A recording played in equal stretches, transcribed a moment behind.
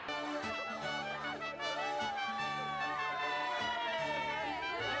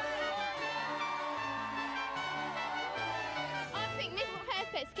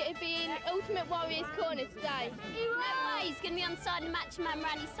to be in Ultimate Warrior's corner today. No way, he's going to be on the side of Macho Man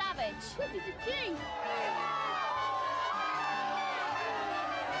Randy Savage. This is a G.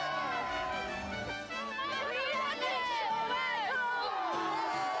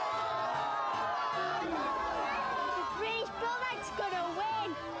 The British Bulldog's going to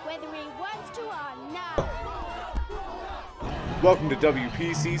win, whether he wants to or not. Welcome to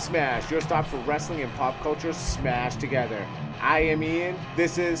WPC Smash, your stop for wrestling and pop culture smashed together. I am Ian,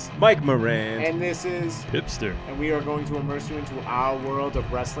 this is Mike Moran, and this is Hipster. And we are going to immerse you into our world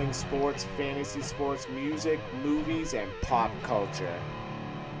of wrestling, sports, fantasy sports, music, movies, and pop culture.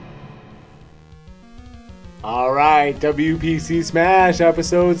 Alright, WPC Smash,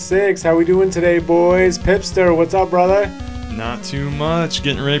 episode 6. How we doing today, boys? Pipster, what's up, brother? Not too much.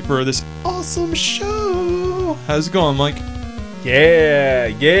 Getting ready for this awesome show. How's it going, Mike?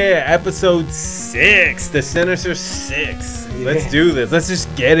 Yeah, episode 6, the Sinister 6. Let's do this. Let's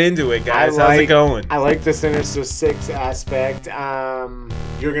just get into it, guys. How's it going? I like the Sinister 6 aspect.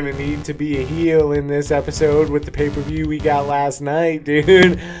 You're going to need to be a heel in this episode with the pay-per-view we got last night,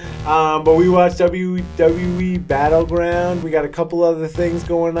 dude. But we watched WWE Battleground. We got a couple other things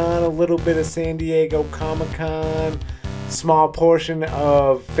going on. A little bit of San Diego Comic-Con. Small portion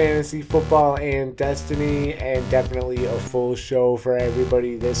of fantasy football and Destiny, and definitely a full show for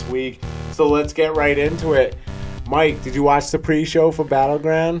everybody this week. So let's get right into it. Mike, did you watch the pre-show for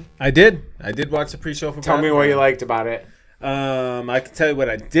Battleground? I did watch the pre-show for Tell me what you liked about it. I can tell you what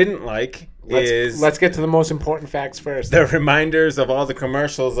I didn't like Let's get to the most important facts first. The reminders of all the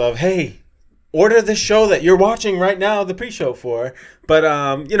commercials of, hey, order the show that you're watching right now, the pre-show for. But,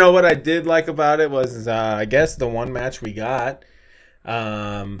 you know, what I did like about it was, I guess, the one match we got,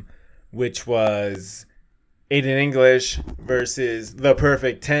 which was Aiden English versus the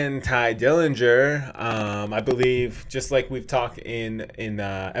Perfect 10, Ty Dillinger. I believe, just like we've talked in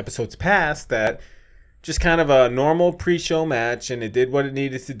episodes past, that just kind of a normal pre-show match, and it did what it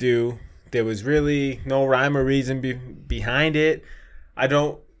needed to do. There was really no rhyme or reason behind it. I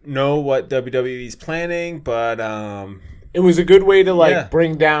don't know what WWE's planning, but it was a good way to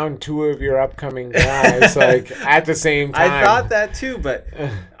bring down two of your upcoming guys at the same time. I thought that too, but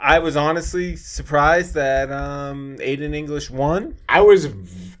I was honestly surprised that Aiden English won. I was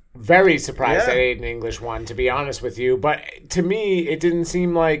very surprised that Aiden English won, to be honest with you. But to me, it didn't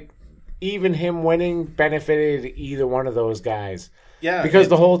seem like even him winning benefited either one of those guys. Yeah, because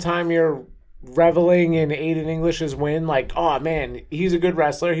the whole time you're reveling in Aiden English's win, like, oh man, he's a good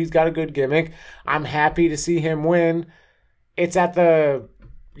wrestler, he's got a good gimmick, I'm happy to see him win. It's at the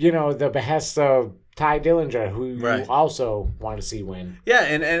behest of Ty Dillinger, who you also want to see win. Yeah,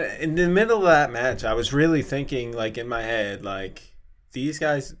 and in the middle of that match, I was really thinking, like, in my head, like, these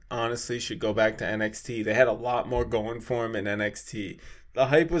guys honestly should go back to NXT. They had a lot more going for them in NXT. The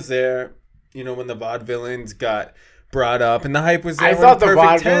hype was there, you know, when the Vaudevillains got brought up, and the hype was there. I thought the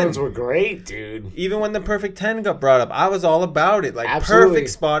Vaudevillains were great, dude. Even when the Perfect 10 got brought up, I was all about it. Like, absolutely. Perfect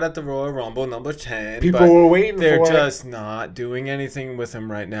spot at the Royal Rumble, number 10. People were waiting for it. They're just not doing anything with him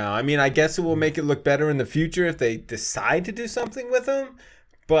right now. I mean, I guess it will make it look better in the future if they decide to do something with him.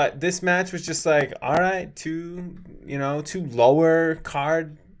 But this match was just like, all right, two lower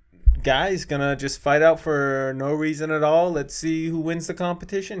card guys gonna just fight out for no reason at all. Let's see who wins the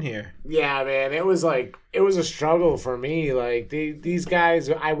competition here. Yeah, man, it was a struggle for me. Like, these guys,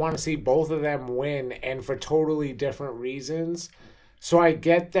 I want to see both of them win, and for totally different reasons. So I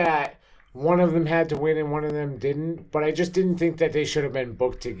get that one of them had to win and one of them didn't, but I just didn't think that they should have been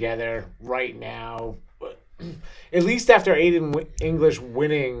booked together right now. At least after Aiden English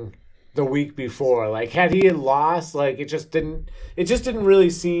winning the week before, like, had he had lost, like, it just didn't really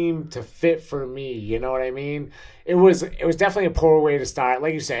seem to fit for me. You know what I mean? It was definitely a poor way to start.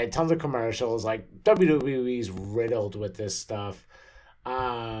 Like you said, tons of commercials. Like, WWE's riddled with this stuff,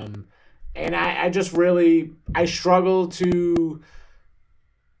 and I just really struggle to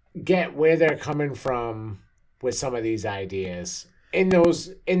get where they're coming from with some of these ideas. In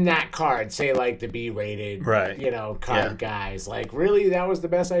that card, say, like, the B-rated, card guys. Like, really, that was the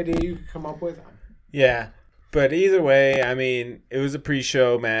best idea you could come up with? Yeah, but either way, I mean, it was a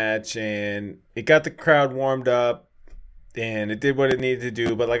pre-show match, and it got the crowd warmed up, and it did what it needed to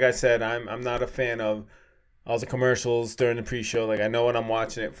do. But like I said, I'm not a fan of all the commercials during the pre-show. Like, I know what I'm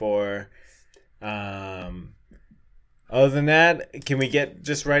watching it for. Other than that, can we get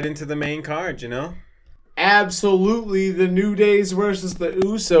just right into the main card, you know? Absolutely. The New Days versus the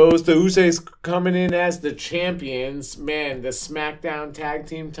Usos. The Usos coming in as the champions. Man, the SmackDown tag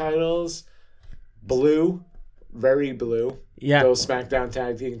team titles. Blue. Very blue. Yeah. Those SmackDown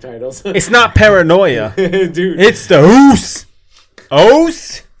tag team titles. It's not paranoia. Dude. It's the Oos.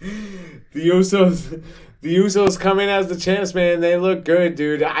 The Usos come in as the champs, man. They look good,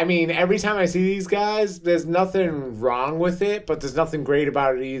 dude. I mean, every time I see these guys, there's nothing wrong with it, but there's nothing great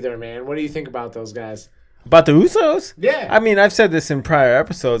about it either, man. What do you think about those guys? About the Usos? Yeah. I mean, I've said this in prior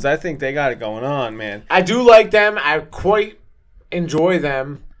episodes. I think they got it going on, man. I do like them. I quite enjoy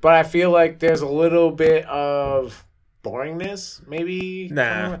them, but I feel like there's a little bit of boringness, maybe.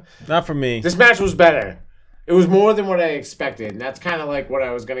 Nah, not for me. This match was better. It was more than what I expected, and that's kind of like what I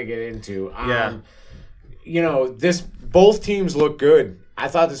was going to get into. Yeah. You know, both teams look good. I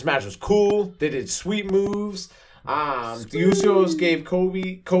thought this match was cool. They did sweet moves. The Usos gave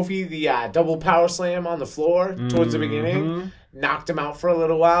Kofi the double power slam on the floor towards the beginning. Knocked him out for a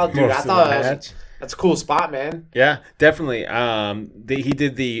little while. Dude, Most I of thought the match. that's a cool spot, man. Yeah, definitely. He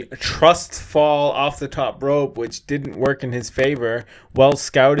did the trust fall off the top rope, which didn't work in his favor. Well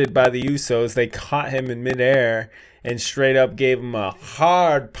scouted by the Usos. They caught him in midair and straight up gave him a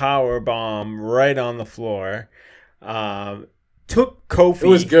hard power bomb right on the floor. Took Kofi It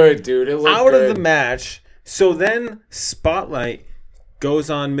was good, dude. It looked out good. of the match. So then Spotlight goes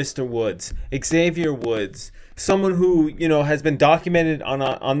on Mr. Woods, Xavier Woods, someone who, you know, has been documented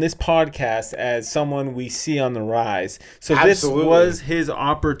on this podcast as someone we see on the rise. So Absolutely. This was his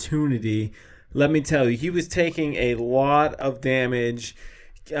opportunity. Let me tell you, he was taking a lot of damage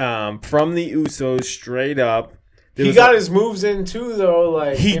from the Usos straight up. He got his moves in too, though.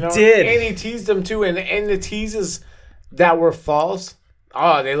 Like He you know, did. and he teased them too. And the teases that were false,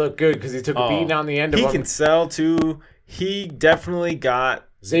 oh, they look good because he took a beating on the end of He them. can sell too. He definitely got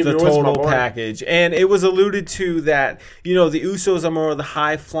Xavier the Woods, my total boy. package. And it was alluded to that, you know, the Usos are more of the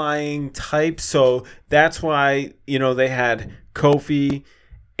high-flying type. So that's why, you know, they had Kofi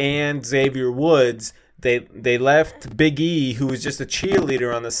and Xavier Woods. They left Big E, who was just a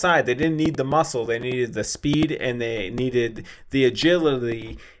cheerleader on the side. They didn't need the muscle. They needed the speed and they needed the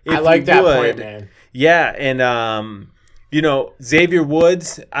agility. I like that point, man. Yeah, and you know, Xavier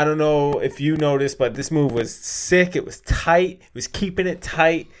Woods, I don't know if you noticed, but this move was sick. It was tight. It was keeping it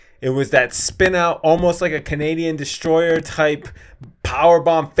tight. It was that spin out, almost like a Canadian Destroyer type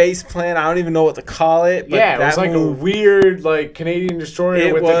powerbomb face plant. I don't even know what to call it. But Yeah, it was that like move, a weird like Canadian Destroyer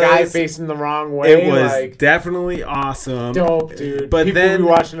It with the guy was- facing the wrong way. it was like, definitely awesome. dope, dude. But People then- be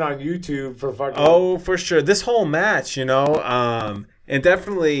watching it on YouTube for fucking. Oh, for sure. This whole match, you know, and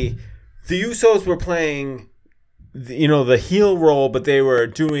definitely the Usos were playing, you know, the heel role, but they were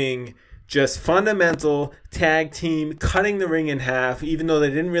doing just fundamental tag team, cutting the ring in half, even though they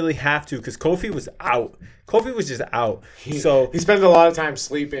didn't really have to because Kofi was out. Kofi was just out. So he spends a lot of time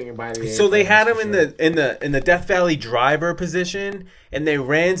sleeping by the. So they apron, had that's him for in sure. the Death Valley driver position, and they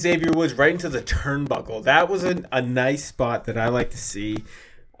ran Xavier Woods right into the turnbuckle. That was a nice spot that I like to see.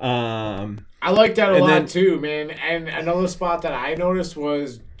 I like that a And lot then- too, man. And another spot that I noticed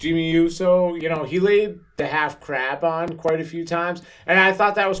was Jimmy Uso. You know, he laid the half crab on quite a few times, and I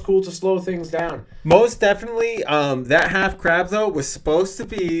thought that was cool to slow things down. Most definitely, that half crab though was supposed to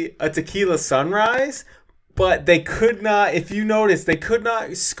be a tequila sunrise, but they could not. If you notice, they could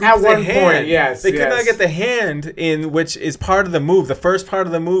not scoop At the one hand. point, yes, they could not yes. get the hand in, which is part of the move. The first part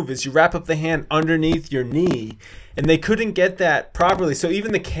of the move is you wrap up the hand underneath your knee, and they couldn't get that properly. So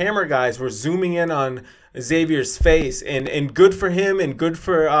even the camera guys were zooming in on Xavier's face, and good for him, and good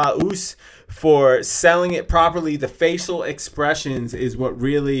for Us for selling it properly. The facial expressions is what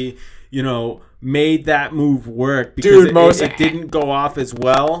really, you know, made that move work because Dude, it didn't go off as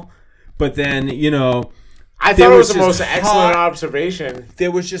well. But then, you know, I There thought it was was the just most excellent hot- observation. there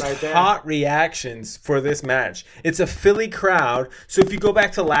was just Right there. hot reactions for this match. It's a Philly crowd. So if you go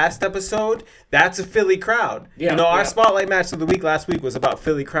back to last episode, that's a Philly crowd. Yeah, you know, our yeah. spotlight match of the week last week was about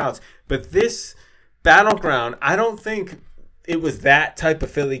Philly crowds. But this Battleground, I don't think it was that type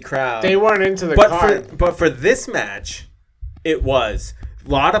of Philly crowd. They weren't into the but card. but for this match, it was a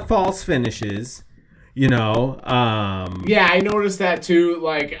lot of false finishes. You know, Yeah, I noticed that too.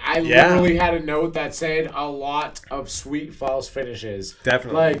 Like, I Yeah. literally had a note that said a lot of sweet false finishes.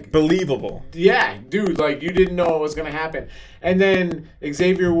 definitely Like, believable. yeah, dude, like, you didn't know what was going to happen. And then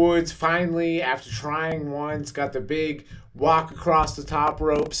Xavier Woods finally, after trying once, got the big walk across the top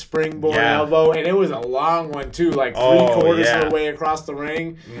rope, springboard Yeah. elbow. And it was a long one, too, like Oh, three-quarters yeah. of the way across the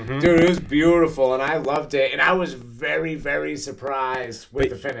ring. Dude, it was beautiful, and I loved it. And I was very, very surprised with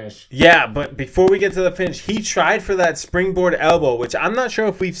the finish. Yeah, but before we get to the finish, he tried for that springboard elbow, which I'm not sure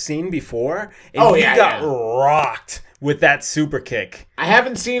if we've seen before. And Oh, he yeah, got yeah. rocked with that super kick. I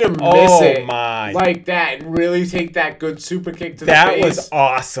haven't seen him miss Oh, it my. like that and really take that good super kick to the That face. was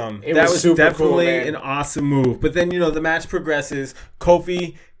awesome. It That was was super definitely cool, man. an awesome move. But then, you know, the match progresses.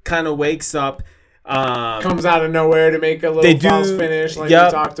 Kofi kind of wakes up. Comes out of nowhere to make a little false finish like we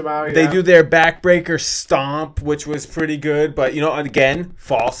talked about. They do their backbreaker stomp, which was pretty good. But, again,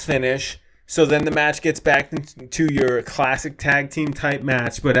 false finish. So then the match gets back into your classic tag team type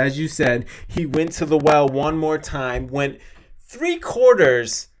match. But as you said, he went to the well one more time, went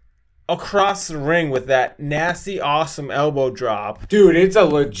 3/4 across the ring with that nasty, awesome elbow drop. Dude, it's a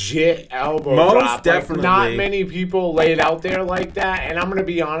legit elbow drop. Most definitely. Not many people laid out there like that. And I'm going to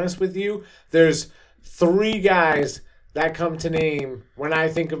be honest with you. There's 3 guys that come to name when I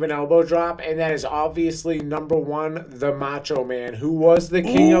think of an elbow drop. And that is obviously number 1, the Macho Man, who was the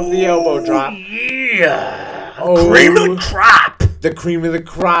king of the elbow drop. Yeah. Cream of the crop. The cream of the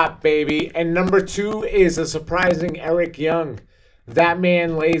crop, baby. And number 2 is a surprising Eric Young. That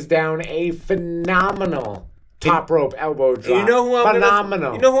man lays down a phenomenal top rope elbow drop. You know who I'm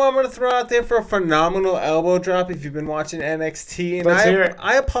phenomenal. You know who I'm going to throw out there for a phenomenal elbow drop if you've been watching NXT? And Let's hear it.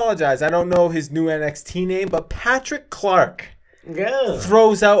 I apologize. I don't know his new NXT name, but Patrick Clark Yeah.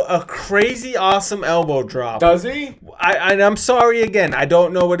 throws out a crazy awesome elbow drop. Does he? I'm sorry again. I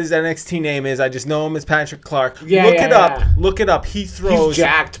don't know what his NXT name is. I just know him as Patrick Clark. Yeah, Look yeah, it up. yeah. Look it up. He throws. He's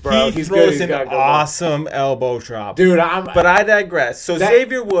jacked, bro. He He's throws good. He's an got a good one. awesome elbow drop. Dude, But I digress. So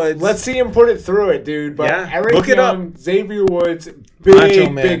Xavier Woods. Let's see him put it through it, dude. But Yeah, Eric look it Young, Xavier Woods, Macho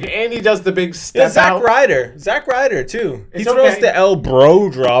Man. big, and he does the big Yeah, step Zack out. Ryder. Zack Ryder, too. He It's throws okay. the El Bro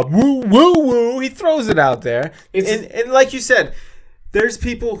drop. Woo, woo, woo. He throws it out there. And like you said, there's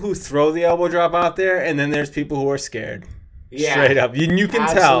people who throw the elbow drop out there, and then there's people who are scared. Yeah. Straight up. You can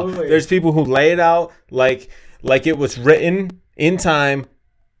Absolutely. tell. There's people who lay it out like it was written in time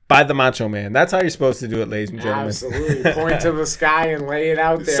by the Macho Man. That's how you're supposed to do it, ladies and gentlemen. Absolutely. Point to the sky and lay it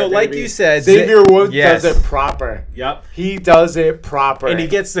out there. So like baby. you said, Xavier Woods yes. does it proper. Yep. He does it proper. And he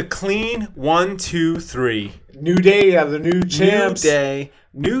gets the clean 1, 2, 3. New Day are the new champs. New day.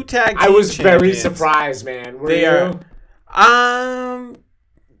 New tag team I was very champions. surprised, man. Were They you? are.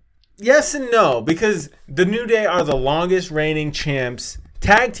 Yes and no, because the New Day are the longest reigning champs,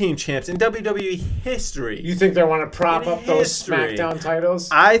 tag team champs in WWE history. You think they want to prop In up those history. SmackDown titles?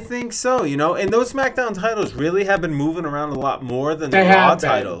 I think so, and those SmackDown titles really have been moving around a lot more than the They Raw have been.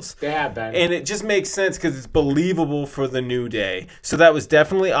 titles. They have been. And it just makes sense because it's believable for the New Day. So that was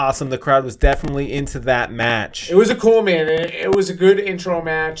definitely awesome. The crowd was definitely into that match. It was a cool, man. It was a good intro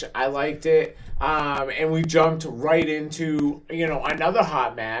match. I liked it. And we jumped right into, another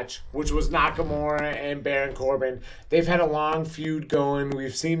hot match, which was Nakamura and Baron Corbin. They've had a long feud going.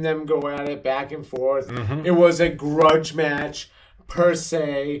 We've seen them go at it back and forth. Mm-hmm. It was a grudge match, per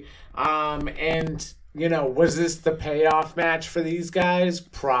se. And, was this the payoff match for these guys?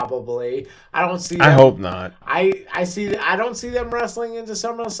 Probably. I don't see them. I hope not. I don't see them wrestling into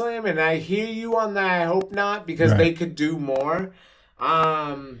SummerSlam, and I hear you on that. I hope not, because they could do more.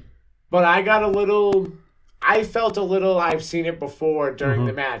 But I felt a little, I've seen it before during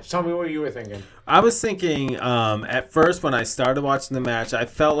the match. Tell me what you were thinking. I was thinking, at first when I started watching the match, I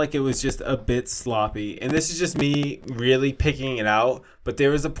felt like it was just a bit sloppy. And this is just me really picking it out. But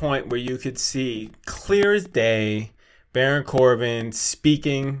there was a point where you could see, clear as day, Baron Corbin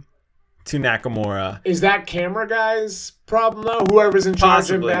speaking to Nakamura. Is that camera guy's problem, though? Whoever's in charge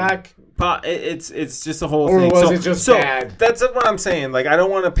of Possibly. back? It's just a whole Or thing. was it just bad? That's what I'm saying. Like, I don't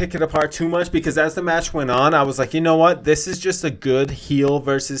want to pick it apart too much because as the match went on, I was like, you know what? This is just a good heel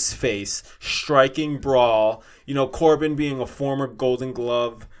versus face striking brawl. Corbin being a former Golden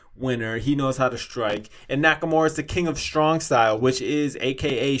Glove winner, he knows how to strike. And Nakamura is the king of strong style, which is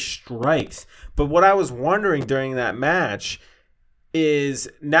AKA strikes. But what I was wondering during that match is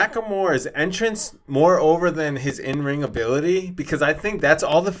Nakamura's entrance more over than his in-ring ability? Because I think that's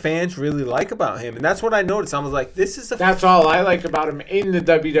all the fans really like about him. And that's what I noticed. I was like, that's all I like about him in the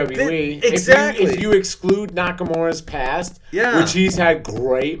WWE. Exactly. If you exclude Nakamura's past, which he's had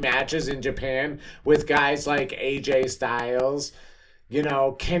great matches in Japan with guys like AJ Styles,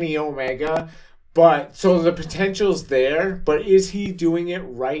 Kenny Omega. But so the potential's there, but is he doing it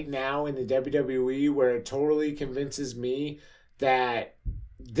right now in the WWE where it totally convinces me that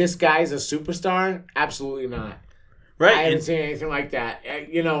this guy's a superstar? Absolutely not. Right. I haven't seen anything like that.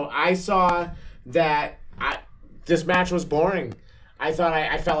 I saw that this match was boring. I felt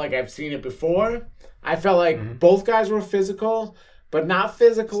like I've seen it before. I felt like both guys were physical, but not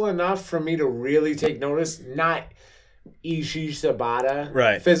physical enough for me to really take notice. Not Ishii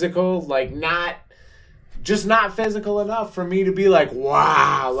Sabata physical, not physical enough for me to be like,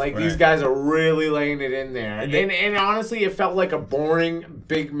 wow, these guys are really laying it in there. And honestly, it felt like a boring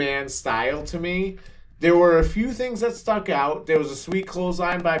big man style to me. There were a few things that stuck out. There was a sweet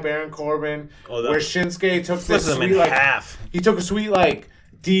clothesline by Baron Corbin where Shinsuke took this sweet, in half. He took a sweet,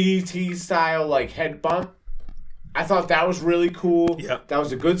 DDT style like head bump. I thought that was really cool. Yep. That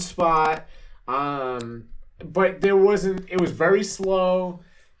was a good spot. But there wasn't. It was very slow.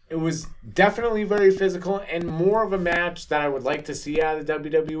 It was definitely very physical and more of a match that I would like to see out of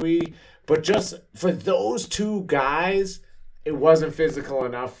WWE. But just for those two guys, it wasn't physical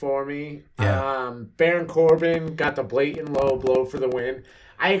enough for me. Yeah. Baron Corbin got the blatant low blow for the win.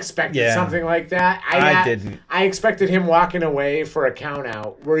 I expected Yeah. something like that. I didn't. I expected him walking away for a count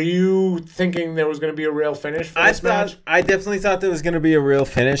out. Were you thinking there was going to be a real finish for this match? I definitely thought there was going to be a real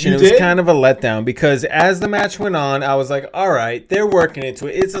finish, and You it was did? kind of a letdown because as the match went on, I was like, all right, they're working into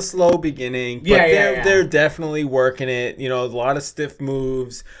it. It's a slow beginning, but Yeah. they're definitely working it. You know, a lot of stiff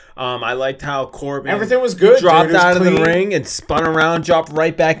moves. I liked how Corbin Everything was good. dropped dude. It was out of the clean. ring and spun around, dropped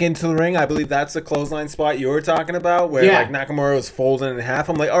right back into the ring. I believe that's the clothesline spot you were talking about where Yeah. like Nakamura was folding in half.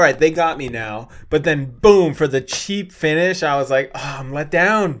 I'm like, all right, they got me now. But then boom, for the cheap finish, I was like, oh, I'm let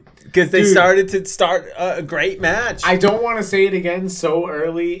down. Because they Dude. started to start a great match. I don't want to say it again so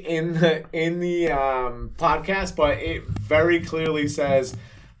early in the podcast, but it very clearly says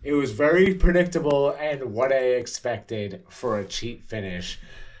it was very predictable and what I expected for a cheap finish.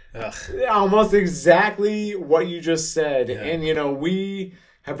 Ugh. Almost exactly what you just said. And, we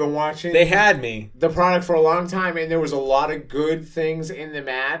have been watching They had me. the product for a long time, and there was a lot of good things in the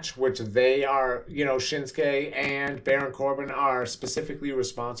match, which they are, Shinsuke and Baron Corbin are specifically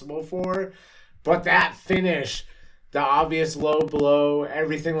responsible for. But that finish, the obvious low blow,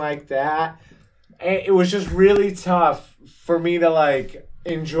 everything like that, it was just really tough for me to,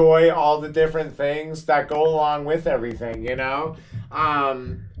 enjoy all the different things that go along with everything,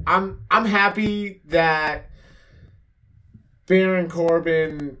 I'm happy that Baron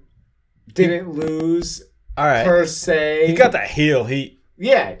Corbin didn't lose All right. per se. He got that heel heat.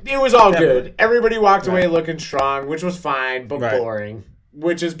 Yeah, it was all Definitely. good. Everybody walked away Right. looking strong, which was fine, but Right. boring.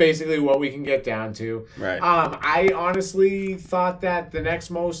 Which is basically what we can get down to. Right. I honestly thought that the next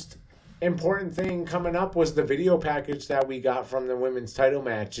most important thing coming up was the video package that we got from the women's title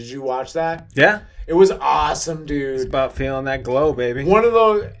match. Did you watch that? Yeah. It was awesome, It's dude. about feeling that glow, baby. One of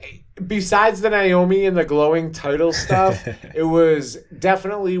those, besides the Naomi and the glowing title stuff, it was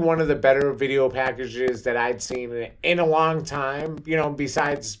definitely one of the better video packages that I'd seen in a long time.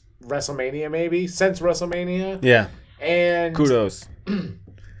 Besides WrestleMania, maybe since WrestleMania. Yeah. And Kudos.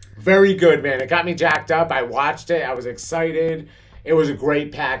 very good, man. It got me jacked up. I watched it. I was excited. It was a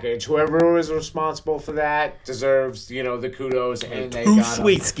great package. Whoever was responsible for that deserves, the kudos. And they Too got 'em.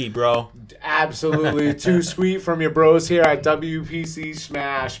 sweet ski, bro. Absolutely. Too sweet from your bros here at WPC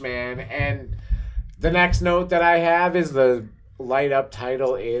Smash, man. And the next note that I have is the light up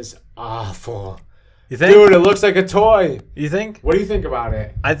title is awful. You think? Dude, it looks like a toy. You think? What do you think about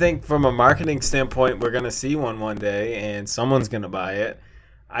it? I think from a marketing standpoint, we're gonna see one day, and someone's gonna buy it.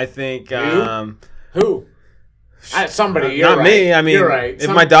 I think. Who? Somebody. You're Not right. me. I mean, You're right. if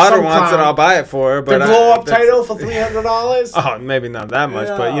my daughter some wants it, clown. I'll buy it for her. The But glow up that's- title for $300? Oh, maybe not that much,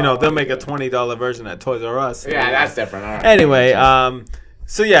 but Yeah. they'll make a $20 version at Toys R Us. Yeah, that's different. All right. Anyway,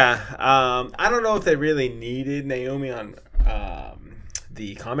 so yeah, I don't know if they really needed Naomi on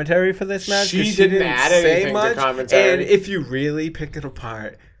the commentary for this match. 'cause She didn't add anything to commentary. And if you really pick it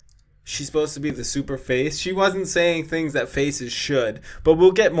apart, she's supposed to be the super face. She wasn't saying things that faces should, but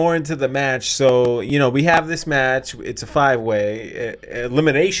we'll get more into the match. So, we have this match. It's a 5-way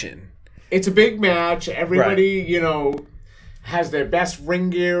elimination. It's a big match. Everybody, has their best ring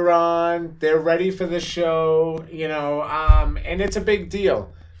gear on. They're ready for the show, and it's a big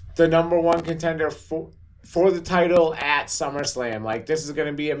deal. The number one contender for the title at SummerSlam. This is going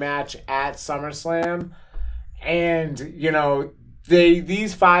to be a match at SummerSlam. And,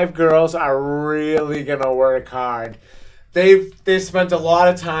 these 5 girls are really going to work hard. They've spent a lot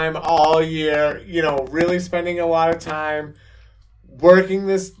of time all year, really spending a lot of time working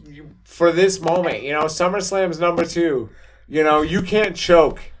this for this moment. SummerSlam's number 2. You can't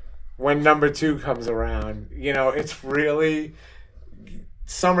choke when number 2 comes around. It's really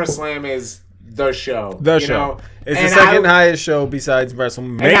SummerSlam is the show. The show. It's the And second highest show besides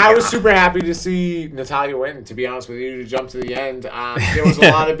WrestleMania. And I was super happy to see Natalya win, to be honest with you, to jump to the end. There was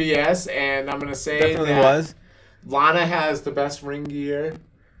a lot of BS, and I'm going to say Definitely that was. Lana has the best ring gear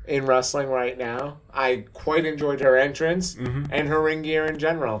in wrestling right now. I quite enjoyed her entrance and her ring gear in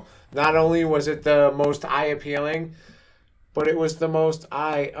general. Not only was it the most eye-appealing, but it was the most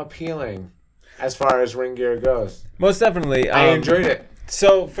eye-appealing as far as ring gear goes. Most definitely. I enjoyed it.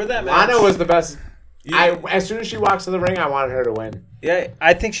 So, for that match... Lana was the best. Yeah. As soon as she walks to the ring, I wanted her to win. Yeah,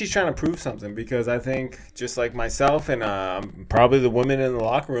 I think she's trying to prove something because I think just like myself and probably the women in the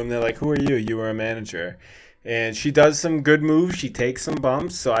locker room, they're like, "Who are you? You were a manager." And she does some good moves. She takes some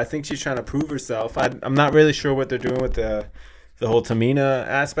bumps. So I think she's trying to prove herself. I'm not really sure what they're doing with the whole Tamina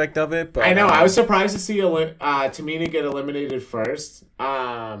aspect of it. But I know. I was surprised to see Tamina get eliminated first.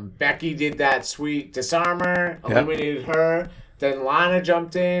 Becky did that sweet disarmer, eliminated her. Then Lana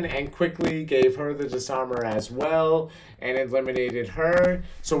jumped in and quickly gave her the disarmer as well and eliminated her.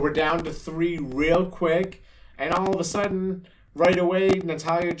 So we're down to 3 real quick. And all of a sudden, right away,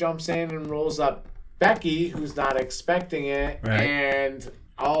 Natalya jumps in and rolls up Becky, who's not expecting it. Right. And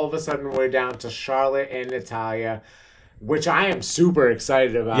all of a sudden, we're down to Charlotte and Natalya, which I am super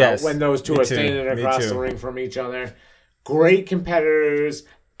excited about when those two are standing across the ring from each other. Great competitors,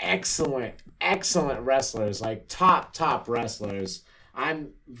 excellent wrestlers, like top wrestlers. I'm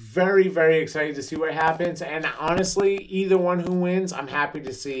very, very excited to see what happens. And honestly, either one who wins, I'm happy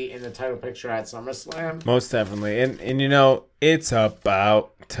to see in the title picture at SummerSlam. Most definitely. And you know, it's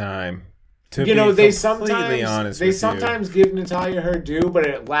about time. They sometimes give Natalya her due, but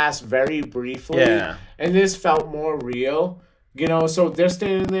it lasts very briefly. Yeah. And this felt more real. So they're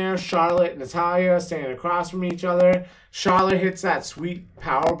standing there, Charlotte and Natalya standing across from each other. Charlotte hits that sweet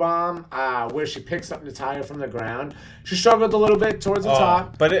power bomb where she picks up Natalya from the ground. She struggled a little bit towards the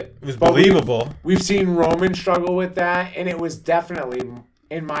top. But it was believable. We've seen Roman struggle with that, and it was definitely,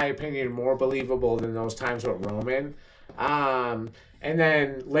 in my opinion, more believable than those times with Roman. And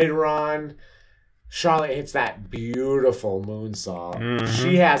then later on, Charlotte hits that beautiful moonsault. Mm-hmm.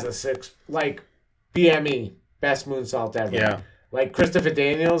 She has BME, best moonsault ever. Yeah. Like, Christopher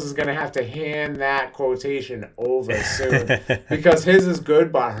Daniels is going to have to hand that quotation over soon. Because his is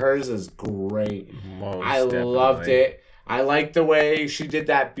good, but hers is great. I loved it. I liked the way she did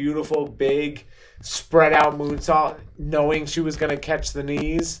that beautiful, big, spread out moonsault, knowing she was going to catch the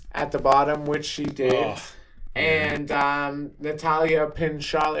knees at the bottom, which she did. Oh. And Natalya pinned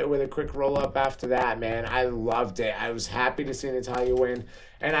Charlotte with a quick roll-up after that, man. I loved it. I was happy to see Natalya win.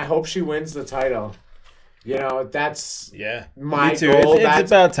 And I hope she wins the title. That's my goal.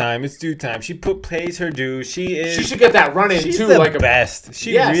 It's about time. It's due time. She pays her due. She should get that run in, she's too. The best.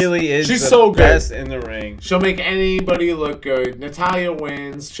 She really is She's so good. Best in the ring. She'll make anybody look good. Natalya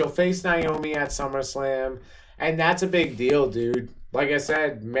wins. She'll face Naomi at SummerSlam. And that's a big deal, dude. Like I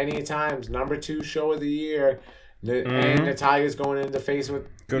said many times, number 2 show of the year, and Natalya's going into face with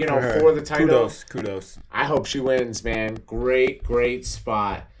for the title. Kudos. I hope she wins, man. Great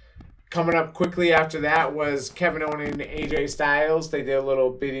spot. Coming up quickly after that was Kevin Owens and AJ Styles. They did a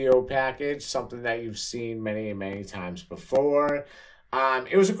little video package, something that you've seen many times before.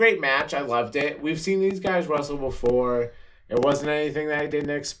 It was a great match. I loved it. We've seen these guys wrestle before. It wasn't anything that I didn't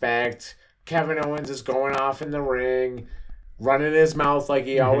expect. Kevin Owens is going off in the ring, running his mouth like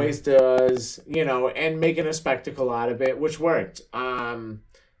he always does, and making a spectacle out of it, which worked.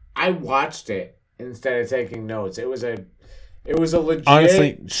 I watched it instead of taking notes. It was a legit,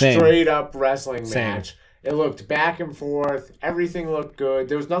 honestly, straight up wrestling match. It looked back and forth. Everything looked good.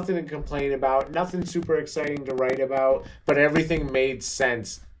 There was nothing to complain about, nothing super exciting to write about, but everything made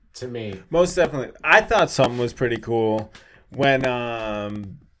sense to me. Most definitely. I thought something was pretty cool when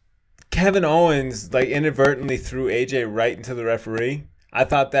Kevin Owens inadvertently threw AJ right into the referee. I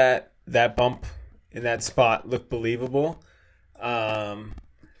thought that bump in that spot looked believable.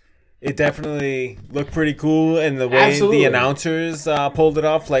 It definitely looked pretty cool, and the way the announcers pulled it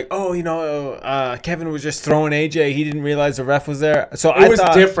off, Kevin was just throwing AJ. He didn't realize the ref was there. So it was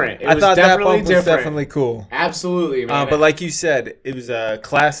different. I thought that bump was definitely cool. Absolutely, man. But like you said, it was a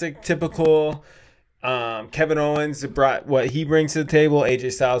classic, typical. Kevin Owens brought what he brings to the table.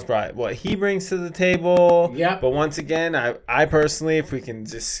 AJ Styles brought what he brings to the table. Yeah. But once again, I personally, if we can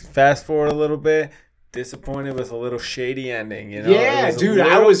just fast forward a little bit, disappointed with a little shady ending. Yeah, dude,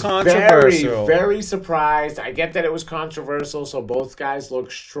 I was very, very surprised. I get that it was controversial, so both guys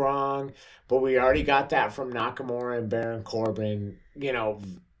look strong, but we already got that from Nakamura and Baron Corbin,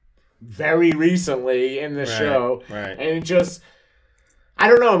 very recently in the show. Right. And it just, I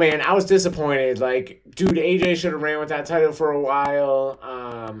don't know, man. I was disappointed. Dude, AJ should have ran with that title for a while.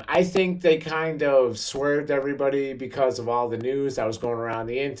 I think they kind of swerved everybody because of all the news that was going around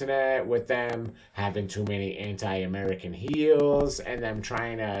the internet with them having too many anti-American heels and them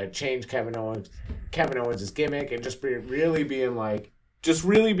trying to change Kevin Owens' gimmick and just really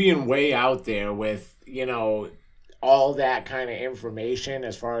being way out there with, all that kind of information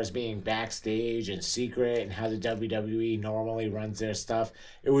as far as being backstage and secret and how the WWE normally runs their stuff.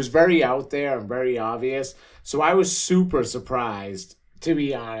 It was very out there and very obvious. So I was super surprised, to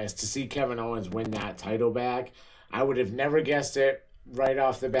be honest, to see Kevin Owens win that title back. I would have never guessed it right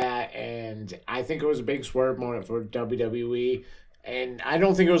off the bat, and I think it was a big swerve moment for WWE, and I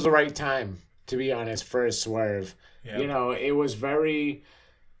don't think it was the right time to be on his first swerve. Yeah. You know, it was very...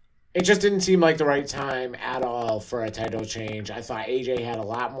 It just didn't seem like the right time at all for a title change. I thought AJ had a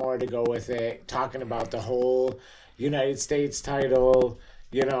lot more to go with it, talking about the whole United States title,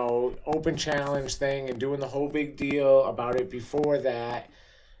 you know, open challenge thing and doing the whole big deal about it before that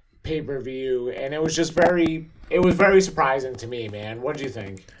pay-per-view. And it was just very surprising to me, man. What did you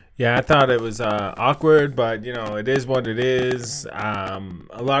think? Yeah, I thought it was awkward, but, you know, it is what it is. A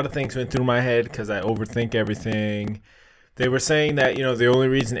lot of things went through my head because I overthink everything. They were saying that, you know, the only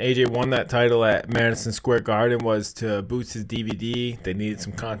reason AJ won that title at Madison Square Garden was to boost his DVD. They needed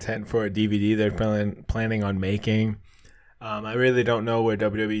some content for a DVD they're planning on making. I really don't know where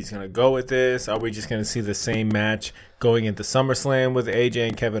WWE is going to go with this. Are we just going to see the same match going into SummerSlam with AJ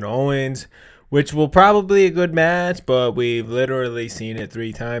and Kevin Owens, which will probably be a good match, but we've literally seen it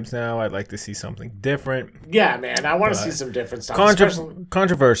 3 times now. I'd like to see something different. Yeah, man, I want to see some different stuff.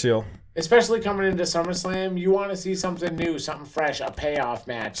 Controversial. Especially coming into SummerSlam, you want to see something new, something fresh, a payoff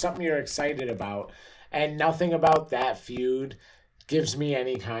match, something you're excited about. And nothing about that feud gives me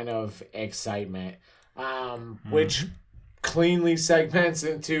any kind of excitement, which cleanly segments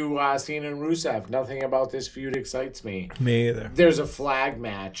into Cena and Rusev. Nothing about this feud excites me. Me either. There's a flag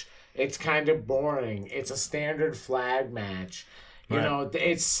match. It's kind of boring. It's a standard flag match. You know,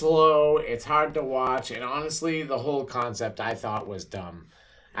 it's slow. It's hard to watch. And honestly, the whole concept I thought was dumb.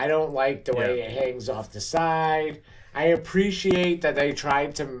 I don't like the way it hangs off the side. I appreciate that they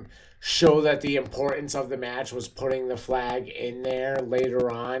tried to show that the importance of the match was putting the flag in there later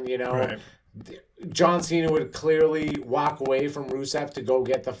on, you know. Right. John Cena would clearly walk away from Rusev to go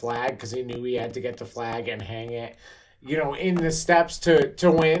get the flag because he knew he had to get the flag and hang it, you know, in the steps to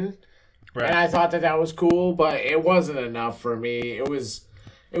win. Right. And I thought that was cool, but it wasn't enough for me. It was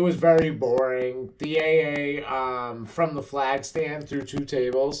very boring. The AA from the flag stand through 2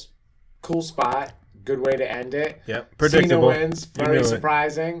 tables. Cool spot. Good way to end it. Yep. Predictable. Cena wins. Very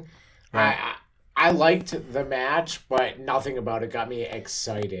surprising. Right. I liked the match, but nothing about it got me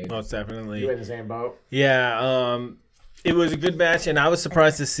excited. Most definitely. You in the same boat? Yeah. It was a good match, and I was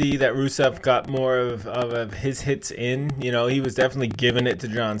surprised to see that Rusev got more of his hits in. You know, he was definitely giving it to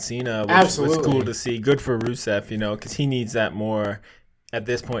John Cena, which was cool to see. Good for Rusev, you know, because he needs that more at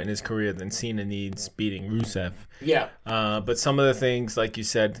this point in his career than Cena needs beating Rusev. Yeah. But some of the things, like you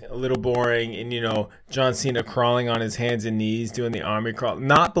said, a little boring. And, you know, John Cena crawling on his hands and knees, doing the army crawl.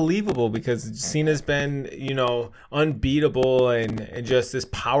 Not believable because Cena's been, you know, unbeatable and just this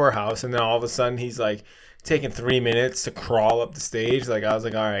powerhouse. And then all of a sudden he's like taking 3 minutes to crawl up the stage. Like, I was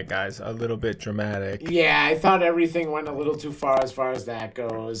like, all right, guys, a little bit dramatic. Yeah, I thought everything went a little too far as that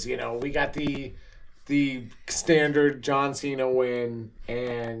goes. You know, we got the standard John Cena win,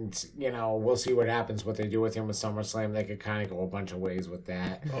 and, you know, we'll see what happens, what they do with him with SummerSlam. They could kind of go a bunch of ways with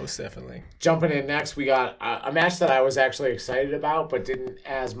that. Most definitely. Jumping in next, we got a match that I was actually excited about, but didn't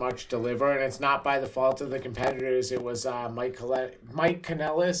as much deliver, and it's not by the fault of the competitors. It was Mike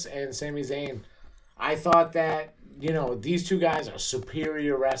Kanellis and Sami Zayn. I thought that, you know, these 2 guys are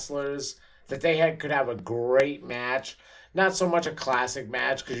superior wrestlers, that they could have a great match. Not so much a classic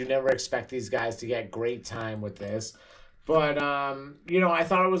match because you never expect these guys to get great time with this. But, you know, I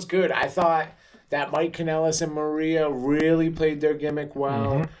thought it was good. I thought that Mike Kanellis and Maria really played their gimmick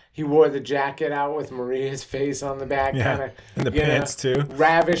well. Mm-hmm. He wore the jacket out with Maria's face on the back. Yeah, and the pants, too.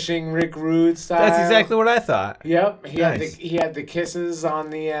 Ravishing Rick Rude style. That's exactly what I thought. Yep. He had the kisses on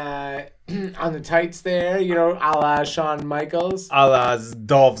the on the tights there, you know, a la Shawn Michaels. A la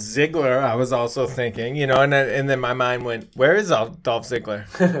Dolph Ziggler, I was also thinking, you know, and then my mind went, where is Dolph Ziggler?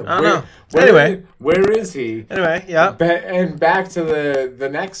 I don't know. Anyway. Where is he? Anyway, yeah. And back to the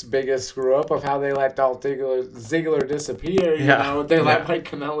next biggest screw-up of how they let Dolph Ziggler disappear. You know, they let Mike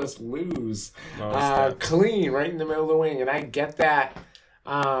Kanellis lose. Clean, right in the middle of the wing. And I get that,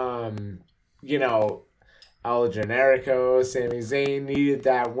 you know, El Generico, Sami Zayn needed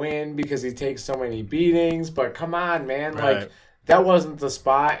that win because he takes so many beatings. But come on, man. Right. Like, that wasn't the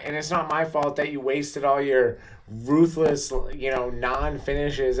spot. And it's not my fault that you wasted all your ruthless, you know,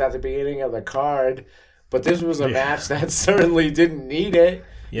 non-finishes at the beginning of the card. But this was a match that certainly didn't need it.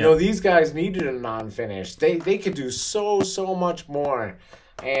 You know, these guys needed a non-finish. They could do so much more.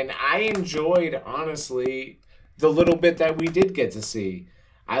 And I enjoyed, honestly, the little bit that we did get to see.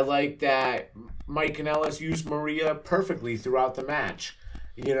 I like that Mike Kanellis used Maria perfectly throughout the match.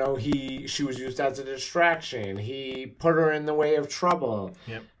 You know, she was used as a distraction. He put her in the way of trouble.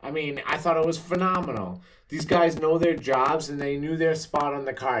 Yep. I mean, I thought it was phenomenal. These guys know their jobs, and they knew their spot on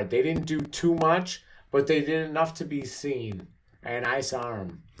the card. They didn't do too much, but they did enough to be seen. And I saw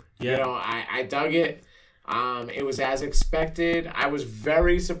them. Yeah. You know, I dug it. It was as expected. I was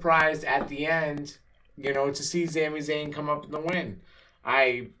very surprised at the end, to see Sami Zayn come up with the win.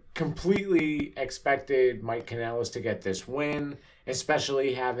 I completely expected Mike Kanellis to get this win,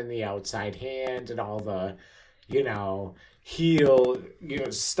 especially having the outside hand and all the, heel,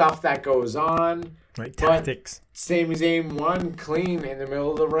 stuff that goes on. Right, tactics. Sami Zayn won clean in the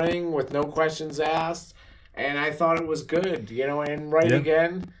middle of the ring with no questions asked, and I thought it was good, and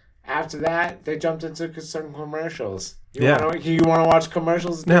again, after that, they jumped into some commercials. You want to watch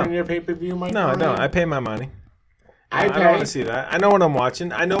commercials during your pay-per-view, Mike? No, I pay my money. I don't want to see that. I know what I'm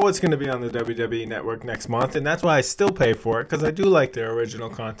watching. I know what's going to be on the WWE Network next month, and that's why I still pay for it, because I do like their original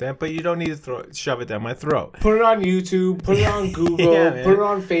content, but you don't need to shove it down my throat. Put it on YouTube, put it on Google, put it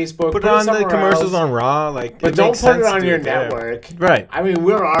on Facebook, put it on the commercials on Raw. But don't put it on your network. Right. I mean,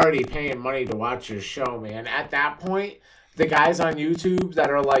 we're already paying money to watch your show, man. At that point, the guys on YouTube that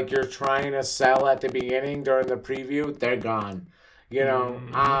are like you're trying to sell at the beginning during the preview, they're gone.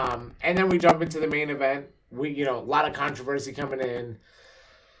 And then we jump into the main event. We, a lot of controversy coming in.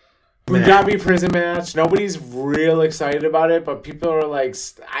 Punjabi prison match. Nobody's real excited about it, but people are like,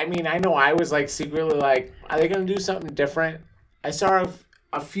 I know I was like secretly like, are they going to do something different? I saw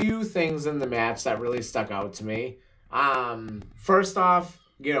a few things in the match that really stuck out to me. First off,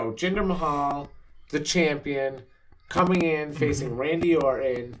 Jinder Mahal, the champion, coming in, facing Randy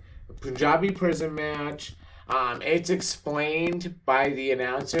Orton, Punjabi prison match. It's explained by the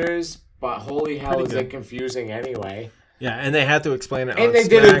announcers, but holy hell is it confusing anyway. Yeah, and they had to explain it and they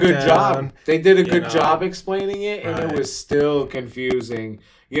did a good job. They did a good job explaining it, and it was still confusing.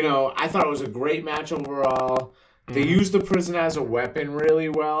 I thought it was a great match overall. They used the prison as a weapon really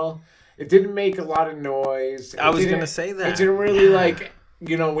well. It didn't make a lot of noise. I was going to say that. It didn't really,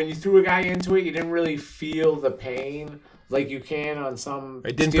 when you threw a guy into it, you didn't really feel the pain like you can on some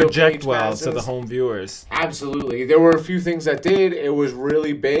It didn't project well to the home viewers. Absolutely. There were a few things that did. It was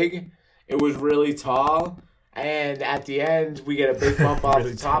really big. It was really tall. And at the end, we get a big bump off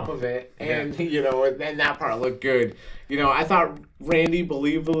the top of it. And, and that part looked good. I thought Randy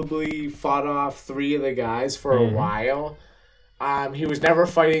believably fought off 3 of the guys for a while. He was never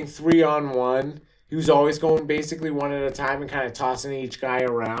fighting 3-on-1. He was always going basically one at a time and kind of tossing each guy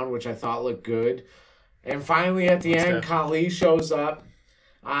around, which I thought looked good. And finally, at the end, Khali shows up.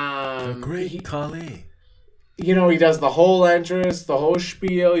 The great Khali. He does the whole entrance, the whole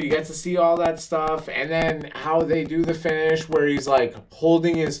spiel. You get to see all that stuff. And then how they do the finish where he's like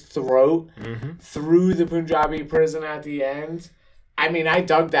holding his throat through the Punjabi prison at the end. I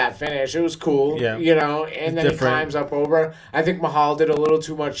dug that finish. It was cool, and then he climbs up over. I think Mahal did a little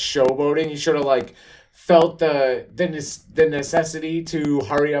too much showboating. He should have felt the necessity to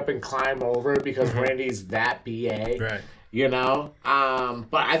hurry up and climb over because Randy's that BA. Right.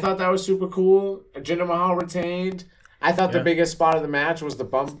 But I thought that was super cool. Jinder Mahal retained. I thought the biggest spot of the match was the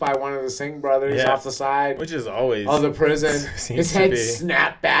bump by one of the Singh brothers off the side. Which is always of the prison. His head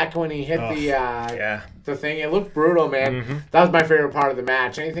snapped back when he hit the thing. It looked brutal, man. That was my favorite part of the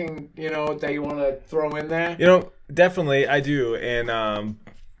match. Anything, that you want to throw in there? Definitely I do. And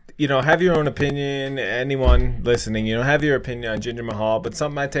have your own opinion. Anyone listening, have your opinion on Jinder Mahal. But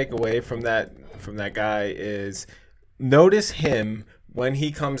something I take away from that guy is notice him when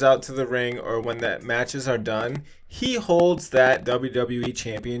he comes out to the ring or when that matches are done. He holds that WWE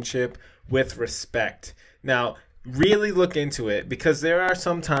Championship with respect. Now, really look into it because there are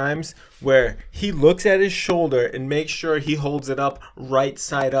some times where he looks at his shoulder and makes sure he holds it up right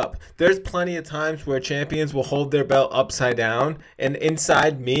side up. There's plenty of times where champions will hold their belt upside down, and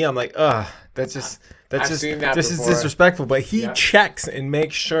inside me, I'm like, that's just disrespectful. But he checks and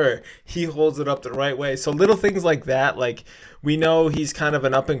makes sure he holds it up the right way. So little things like that, we know he's kind of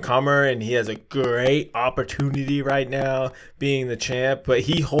an up-and-comer and he has a great opportunity right now being the champ, but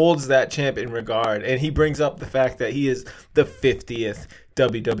he holds that champ in regard, and he brings up the fact that he is the 50th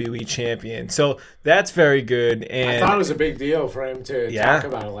WWE champion. So that's very good. And I thought it was a big deal for him to talk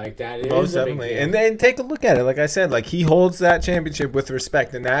about it like that. Most definitely. And then take a look at it. Like I said, he holds that championship with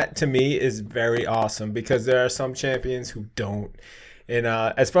respect, and that to me is very awesome because there are some champions who don't. And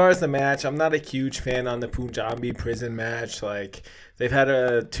as far as the match, I'm not a huge fan on the Punjabi prison match. They've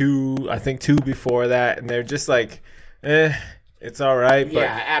had two before that, and they're just it's all right. But,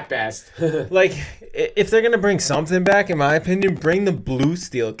 at best. If they're going to bring something back, in my opinion, bring the blue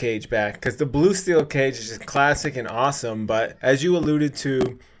steel cage back. Because the blue steel cage is just classic and awesome. But as you alluded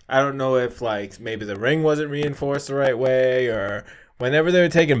to, I don't know if, maybe the ring wasn't reinforced the right way, or whenever they were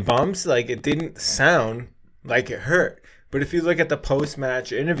taking bumps, it didn't sound like it hurt. But if you look at the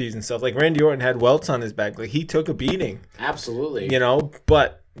post-match interviews and stuff, Randy Orton had welts on his back. He took a beating. Absolutely.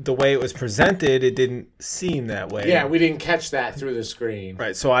 But the way it was presented, it didn't seem that way. Yeah, we didn't catch that through the screen.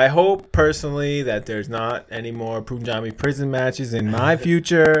 Right, so I hope personally that there's not any more Punjabi prison matches in my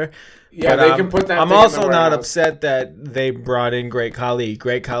future. Yeah, But they can put that. I'm thing in also the not warehouse. upset that they brought in Great Khali.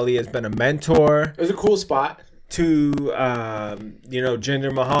 Great Khali has been a mentor It was a cool spot. to,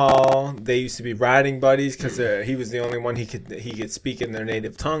 Jinder Mahal. They used to be riding buddies because he was the only one he could speak in their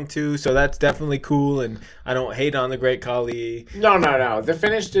native tongue to. So that's definitely cool, and I don't hate on the Great Khali. No. The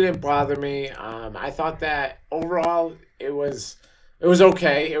finish didn't bother me. I thought that overall it was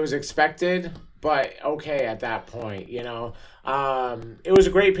okay. It was expected, but okay at that point. It was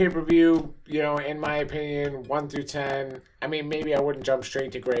a great pay-per-view. In my opinion, 1 through 10. I mean, maybe I wouldn't jump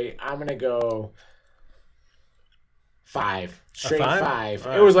straight to great. I'm gonna go 5. Straight 5.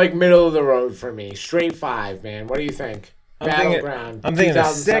 All right. It was like middle of the road for me. Straight 5, man. What do you think? Battleground. I'm thinking a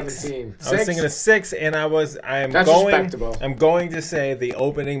 6. 2017. I was thinking a 6, and That's respectable. I'm going to say the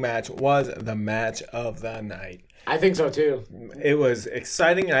opening match was the match of the night. I think so too. It was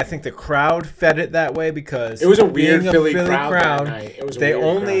exciting, and I think the crowd fed it that way because It was a weird being Philly crowd that night. It was a they weird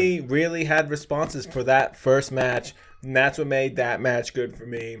only really had responses for that first match, and that's what made that match good for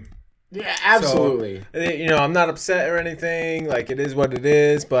me. Yeah, absolutely. So, I'm not upset or anything. Like, it is what it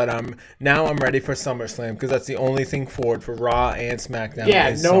is, but I'm ready for SummerSlam because that's the only thing forward for Raw and SmackDown. Yeah,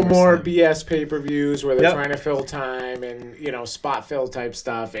 is no more SummerSlam. BS pay-per-views where they're Yep. trying to fill time and, spot fill type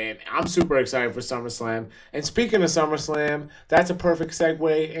stuff. And I'm super excited for SummerSlam. And speaking of SummerSlam, that's a perfect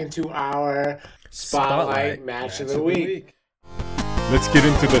segue into our Spotlight Match of the Week. Let's get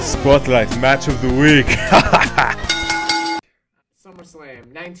into the Spotlight Match of the Week.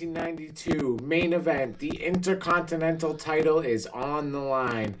 SummerSlam 1992 main event. The Intercontinental title is on the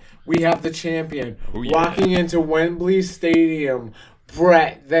line. We have the champion walking into Wembley Stadium.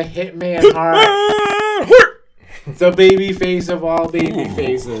 Bret, the Hitman Hart, the baby face of all baby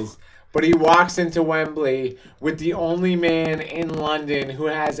faces. But he walks into Wembley with the only man in London who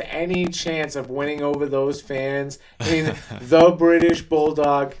has any chance of winning over those fans in the British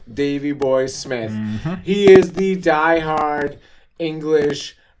Bulldog, Davey Boy Smith. He is the diehard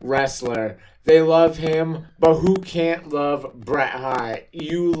English wrestler. They love him, but who can't love Bret Hart?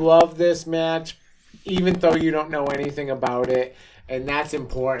 You love this match, even though you don't know anything about it, and that's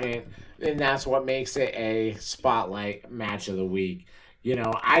important, and that's what makes it a Spotlight Match of the Week.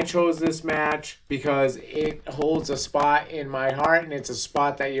 I chose this match because it holds a spot in my heart, and it's a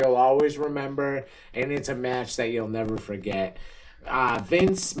spot that you'll always remember, and it's a match that you'll never forget.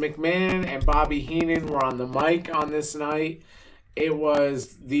 Vince McMahon and Bobby Heenan were on the mic on this night. It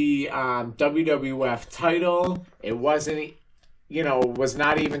was the WWF title. It wasn't, was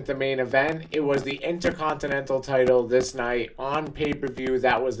not even the main event. It was the Intercontinental title this night on pay-per-view.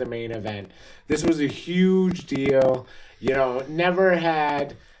 That was the main event. This was a huge deal. Never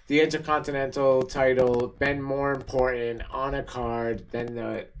had the Intercontinental title been more important on a card than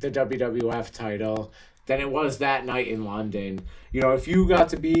the WWF title than it was that night in London. If you got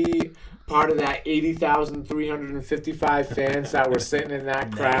to be part of that 80,355 fans that were sitting in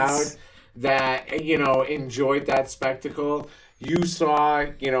that crowd that, enjoyed that spectacle, you saw,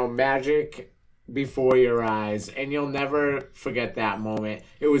 magic before your eyes, and you'll never forget that moment.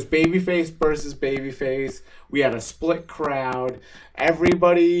 It was babyface versus babyface. We had a split crowd.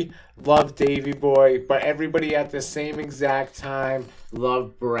 Everybody loved Davey Boy, but everybody at the same exact time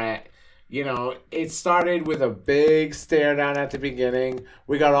loved Bret. It started with a big stare down at the beginning.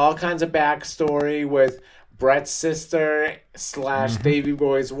 We got all kinds of backstory with Bret's sister / Davey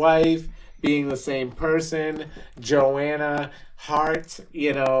Boy's wife being the same person. Joanna Hart,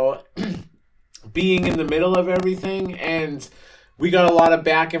 being in the middle of everything. And we got a lot of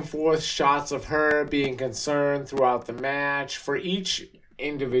back and forth shots of her being concerned throughout the match for each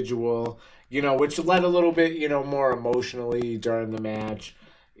individual, which led a little bit, more emotionally during the match.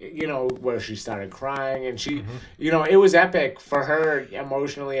 Where she started crying, and she, it was epic for her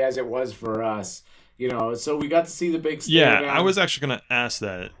emotionally as it was for us, so we got to see the big stare down. I was actually going to ask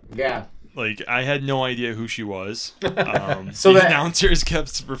that. Yeah. Like, I had no idea who she was. So the announcers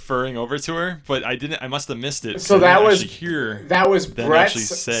kept referring over to her, but I must have missed it. So that was them Bret's actually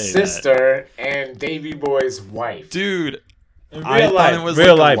say sister and Davey Boy's wife. Dude, In I real thought life, it was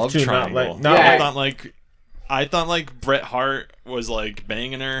real like life a love too, triangle. not like I thought like Bret Hart was like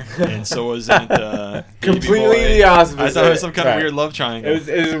banging her, and so wasn't Davey Completely Boy. the opposite. I thought it was some kind of Right. weird love triangle. it was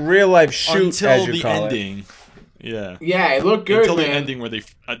a real life shoot until as you the call it. ending. Yeah. Yeah, it looked good, Until man. the ending where they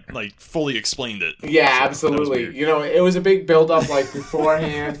fully explained it. Yeah, So that was absolutely. weird. It was a big build up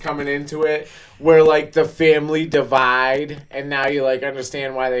beforehand coming into it where the family divide, and now you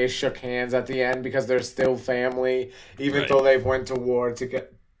understand why they shook hands at the end because they're still family even Right. though they've went to war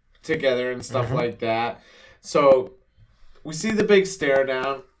together and stuff like that. So we see the big stare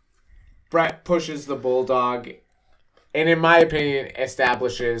down. Bret pushes the Bulldog, and in my opinion,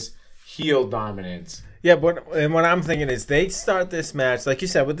 establishes heel dominance. Yeah, but and what I'm thinking is they start this match, like you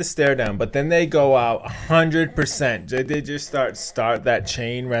said, with the stare down, but then they go out 100%. They just start that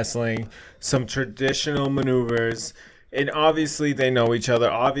chain wrestling, some traditional maneuvers. And obviously they know each other.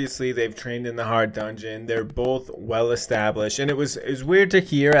 Obviously they've trained in the Hard Dungeon. They're both well established. And it was weird to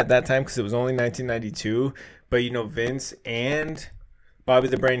hear at that time because it was only 1992. But, Vince and Bobby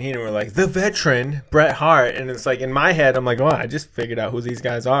the Brain Heenan were like, the veteran, Bret Hart. And it's like, in my head, I'm like, oh, I just figured out who these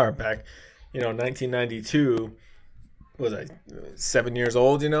guys are back, 1992. Was I 7 years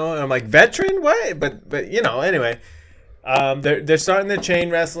old, And I'm like, veteran? What? But anyway. They're starting the chain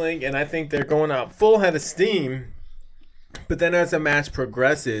wrestling, and I think they're going out full head of steam. But then as the match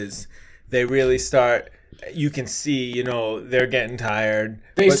progresses, they really start, you can see, they're getting tired.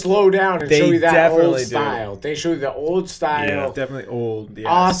 They slow down and they show you that old definitely style. They show you the old style. Yeah, definitely old. Yeah.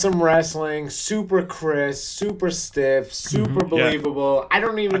 Awesome wrestling, super crisp, super stiff, super believable. I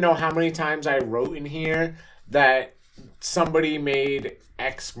don't even know how many times I wrote in here that somebody made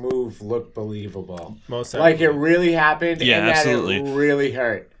X move look believable. Most like it really happened, Yeah, and that absolutely. it really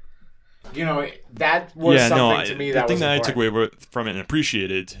hurt. That was something to me that the was thing that I important. took away from it and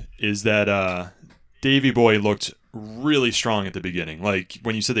appreciated is that Davey Boy looked really strong at the beginning. Like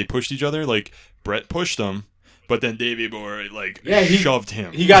when you said they pushed each other, like Bret pushed him, but then Davey Boy he shoved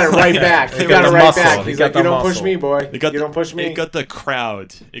him. He got it right back. He It got it was right muscle. back. He He's got like, the you don't push muscle. me, boy. It got You don't push me. It got the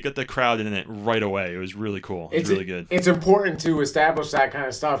crowd. It got the crowd in it right away. It was really cool. It was really good. It's important to establish that kind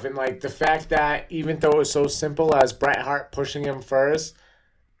of stuff, and the fact that even though it was so simple as Bret Hart pushing him first,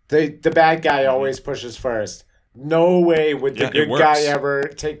 the bad guy always pushes first. No way would the good guy ever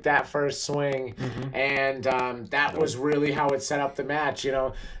take that first swing, and that was really how it set up the match.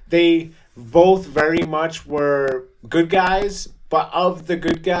 They both very much were good guys, but of the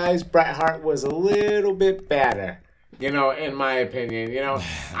good guys, Bret Hart was a little bit better. In my opinion,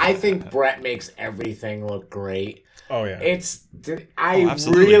 I think Bret makes everything look great. Oh, yeah. I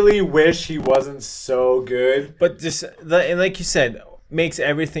really wish he wasn't so good. But just, and like you said, makes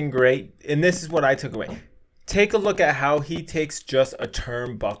everything great. And this is what I took away. Take a look at how he takes just a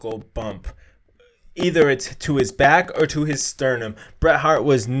turnbuckle bump. Either it's to his back or to his sternum. Bret Hart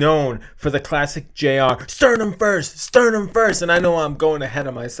was known for the classic JR, sternum first. And I know I'm going ahead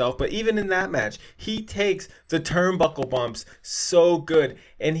of myself, but even in that match, he takes the turnbuckle bumps so good.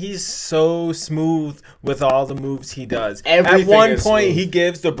 And he's so smooth with all the moves he does. Everything At one is point, smooth. he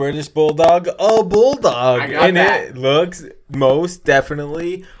gives the British Bulldog a bulldog. I got and that. it looks most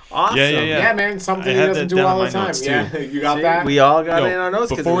definitely awesome. Yeah, man, something I he had doesn't that do down all in the my time. notes, Yeah, too. you got See, that? we all got Yo, it in our notes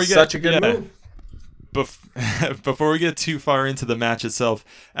because it before we was get- such a good yeah. move. Before we get too far into the match itself,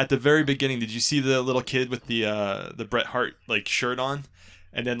 at the very beginning, did you see the little kid with the Bret Hart shirt on,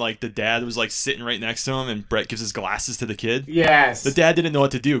 and then the dad was sitting right next to him, and Bret gives his glasses to the kid? Yes. The dad didn't know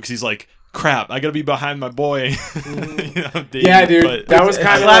what to do because he's like, "Crap, I gotta be behind my boy." Davey, Yeah, dude, but- that was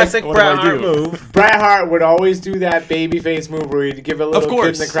kind of Classic what do I Bret Hart do? move. Bret Hart would always do that babyface move where he'd give a little kid in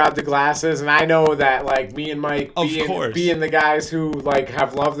course. the crowd the glasses, and I know that me and Mike Of being course. the guys who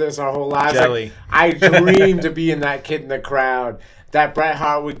have loved this our whole lives. Jelly. I dreamed of being that kid in the crowd that Bret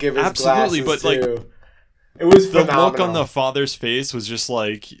Hart would give his Absolutely, glasses but, to. It was The phenomenal. look on the father's face was just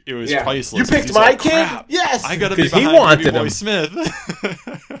it was Yeah. priceless. You picked He's my like, kid? "Crap, Yes! I gotta be 'Cause he behind wanted Davey Boy him." Smith.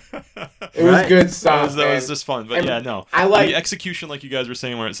 It was Right. good That stuff. was man. just fun. But And yeah, no. I like- the execution, like you guys were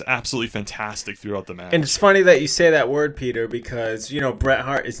saying, where it's absolutely fantastic throughout the match. And it's funny that you say that word, Peter, because, Bret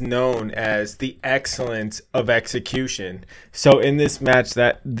Hart is known as the excellence of execution. So in this match,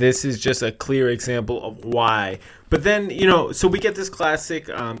 this is just a clear example of why. But then, so we get this classic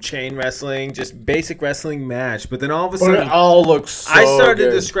chain wrestling, just basic wrestling match. But then all of a But sudden, it all looks so I started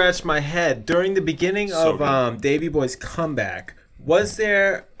good. to scratch my head during the beginning So of Davey Boy's comeback. Was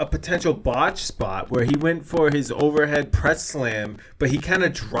there a potential botch spot where he went for his overhead press slam, but he kind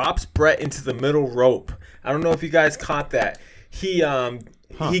of drops Bret into the middle rope? I don't know if you guys caught that. He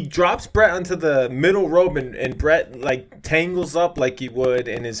drops Bret onto the middle rope, and Bret tangles up like he would,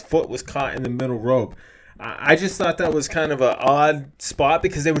 and his foot was caught in the middle rope. I just thought that was kind of an odd spot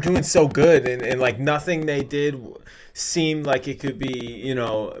because they were doing so good, and nothing they did seemed like it could be,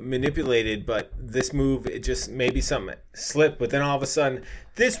 manipulated, but this move, it just maybe something slipped. But then all of a sudden,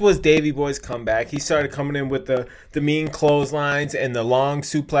 this was Davey Boy's comeback. He started coming in with the mean clotheslines and the long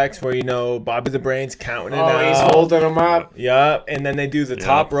suplex where, Bobby the Brain's counting it out. He's holding him up. Yup, and then they do the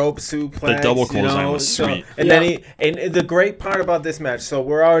top rope suplex. The double clothesline was sweet. And then and the great part about this match, so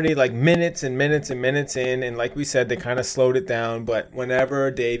we're already like minutes and minutes and minutes in, and like we said, they kind of slowed it down. But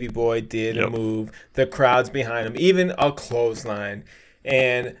whenever Davey Boy did a move, the crowd's behind him, even a clothesline.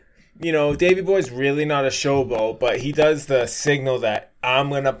 And Davey Boy's really not a showboat, but he does the signal that I'm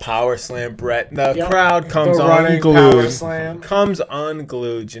gonna power slam Brett. The crowd comes unglued. Comes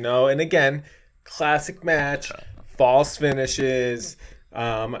unglued, And again, classic match, false finishes.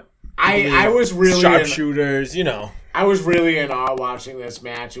 I was really sharpshooters, I was really in awe watching this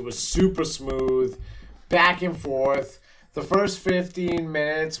match. It was super smooth, back and forth. The first 15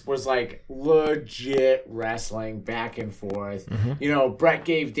 minutes was like legit wrestling back and forth. Mm-hmm. Brett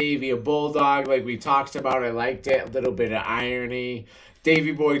gave Davey a bulldog like we talked about. I liked it. A little bit of irony.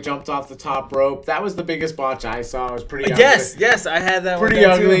 Davey Boy jumped off the top rope. That was the biggest botch I saw. It was pretty ugly. Yes, I had that pretty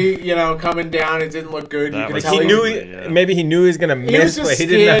one. Pretty ugly, coming down. It didn't look good. That You was could tell He knew maybe he knew he was gonna miss, he was just but he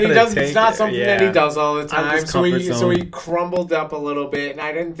scared. didn't know how to take It's not it. something that he does all the time. his So comfort he zone. crumbled up a little bit, and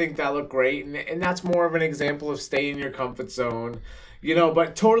I didn't think that looked great. And that's more of an example of stay in your comfort zone.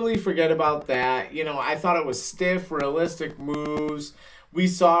 But totally forget about that. I thought it was stiff, realistic moves. We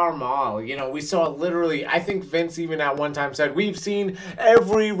saw them all. We saw literally, I think Vince even at one time said, we've seen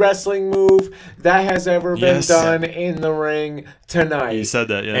every wrestling move that has ever been done in the ring tonight. He said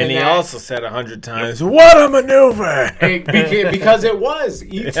that, yeah. And he also said 100 times, "What a maneuver!" Because it was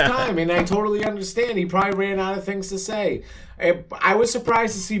each time, and I totally understand. He probably ran out of things to say. I was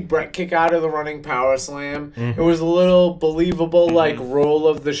surprised to see Brett kick out of the running power slam. Mm-hmm. It was a little believable, like roll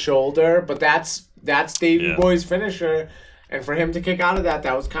of the shoulder, but that's Davey Boy's finisher. And for him to kick out of that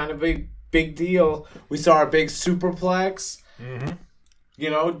was kind of a big deal. We saw a big superplex.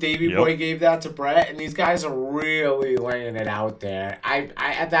 Mm-hmm. Davey Boy gave that to Brett, and these guys are really laying it out there. I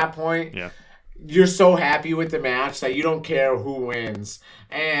at that point, you're so happy with the match that you don't care who wins.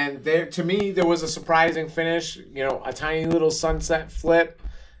 And to me, there was a surprising finish. A tiny little sunset flip.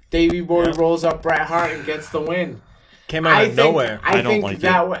 Davey Boy rolls up Bret Hart and gets the win. Came out of nowhere. I don't like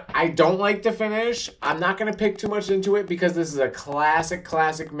it. I don't like the finish. I'm not going to pick too much into it because this is a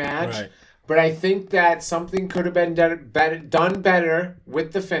classic match. Right. But I think that something could have been done better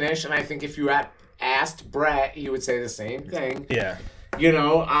with the finish. And I think if you asked Brett, he would say the same thing. Yeah.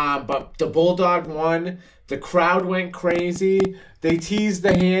 But the Bulldog won. The crowd went crazy. They teased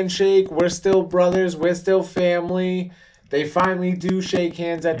the handshake. We're still brothers. We're still family. They finally do shake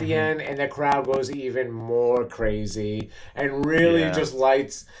hands at the end, and the crowd goes even more crazy and really just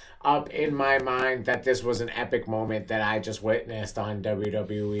lights up in my mind that this was an epic moment that I just witnessed on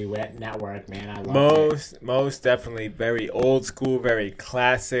WWE Network, man. I love it. Most definitely very old school, very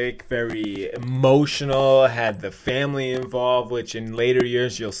classic, very emotional, had the family involved, which in later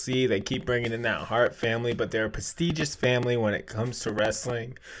years you'll see they keep bringing in that Hart family, but they're a prestigious family when it comes to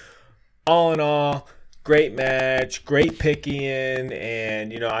wrestling. All in all, great match, great picking,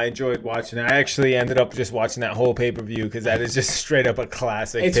 and I enjoyed watching it. I actually ended up just watching that whole pay-per-view because that is just straight up a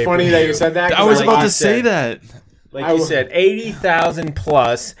classic. It's funny that you said that. I was about to say that. Like you said, 80,000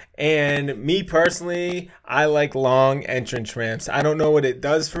 plus, and me personally, I like long entrance ramps. I don't know what it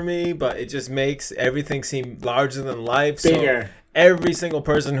does for me, but it just makes everything seem larger than life. Bigger. So every single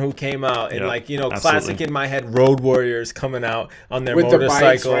person who came out, and classic in my head, Road Warriors coming out on their with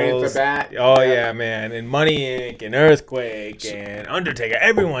motorcycles. The bikes right at the back. Oh yeah, man! And Money Inc. and Earthquake and Undertaker,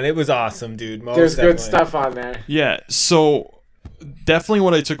 everyone. It was awesome, dude. There's good stuff on there. Yeah. So definitely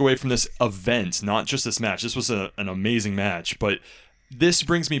what I took away from this event, not just this match. This was an amazing match, but this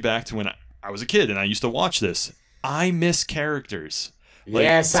brings me back to when I was a kid and I used to watch this. I miss characters.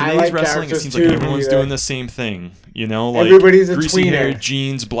 Yes, I today's like wrestling, it seems too, like everyone's doing the same thing. Everybody's a greasy tweener. hair,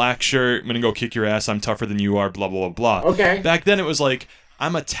 jeans, black shirt. I'm gonna go kick your ass. I'm tougher than you are. Blah blah blah blah. Okay. Back then it was like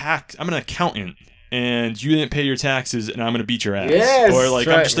I'm an accountant, and you didn't pay your taxes, and I'm gonna beat your ass. Yes, or like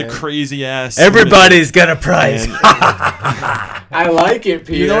right, I'm just man. a crazy ass. Everybody's got a price. I like it,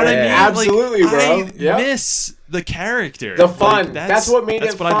 Peter. You know what I mean? Absolutely, like, bro. I Yep. miss the character. The fun. Like, That's what made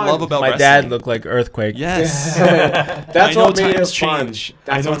that's it what fun. I love about My wrestling. dad looked like Earthquake. Yes. That's I know what made it times fun. change.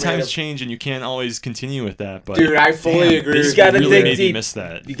 That's I know what made times it- change, and you can't always continue with that. But Dude, I fully agree This with gotta you. really dig made me deep. miss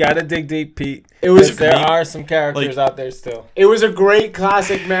that. You gotta dig deep, Pete. It was 'Cause there great. are some characters Like- out there still. It was a great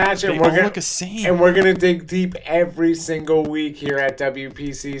classic match, They and we're all gonna look the same. and we're gonna dig deep every single week here at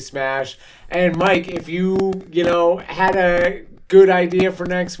WPC Smash. And Mike, if you had a good idea for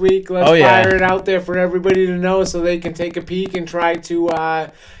next week? Let's fire it out there for everybody to know so they can take a peek and try to,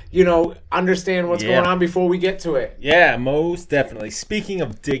 understand what's going on before we get to it. Yeah, most definitely. Speaking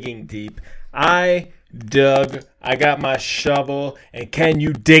of digging deep, I got my shovel, and can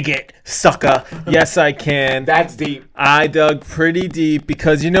you dig it, sucker? Yes, I can. That's deep. I dug pretty deep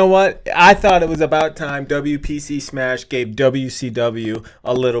because you know what? I thought it was about time WPC Smash gave WCW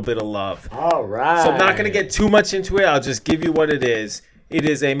a little bit of love. All right. So I'm not going to get too much into it. I'll just give you what it is. It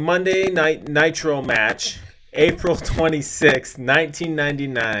is a Monday Night Nitro match, April 26,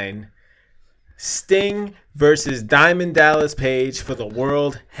 1999. Sting versus Diamond Dallas Page for the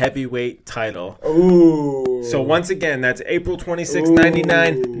World Heavyweight title. Ooh. So once again, that's April 26,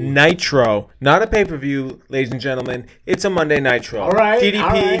 99, Nitro. Not a pay-per-view, ladies and gentlemen. It's a Monday Nitro. All right.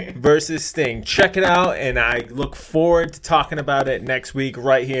 DDP versus Sting. Check it out, and I look forward to talking about it next week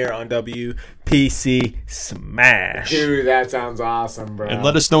right here on WPC Smash. Dude, that sounds awesome, bro. And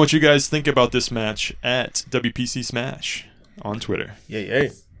let us know what you guys think about this match at WPC Smash on Twitter. Yeah.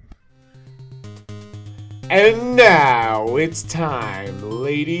 And now it's time,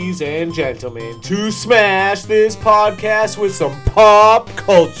 ladies and gentlemen, to smash this podcast with some pop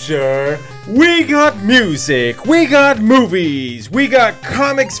culture. We got music, we got movies, we got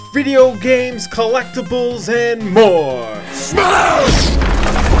comics, video games, collectibles, and more. Smash!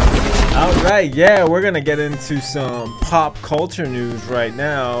 Alright, we're going to get into some pop culture news right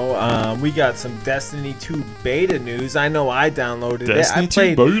now. We got some Destiny 2 beta news. I know I downloaded Destiny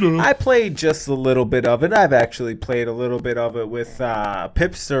 2 beta. I played just a little bit of it. I've actually played a little bit of it with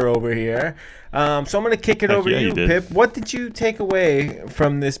Pipster over here. So I'm going to kick it over to you, Pip. What did you take away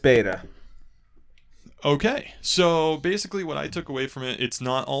from this beta? Okay, so basically what I took away from it, it's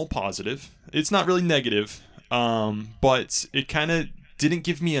not all positive. It's not really negative, but it kind of didn't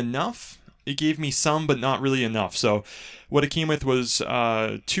give me enough. It gave me some, but not really enough. So what it came with was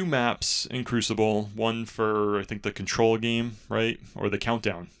 2 maps in Crucible. One for, I think, the Control game, right? Or the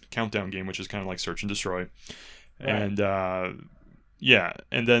Countdown game, which is kind of like Search and Destroy. Right. And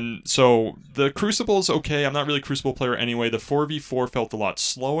and then, so the Crucible's okay. I'm not really a Crucible player anyway. The 4v4 felt a lot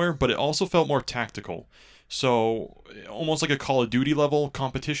slower, but it also felt more tactical. So almost like a Call of Duty level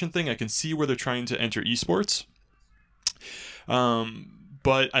competition thing. I can see where they're trying to enter esports.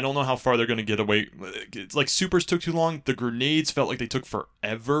 But I don't know how far they're going to get away. It's like Supers took too long. The grenades felt like they took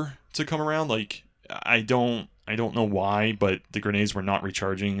forever to come around. Like, I don't know why, but the grenades were not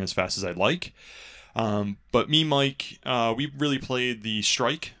recharging as fast as I'd like. But me, Mike, we really played the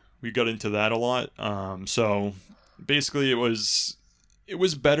Strike. We got into that a lot. So basically it was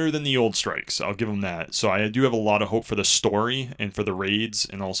better than the old Strikes. I'll give them that. So I do have a lot of hope for the story and for the raids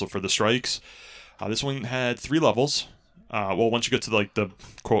and also for the Strikes. This one had 3 levels. Once you get to like the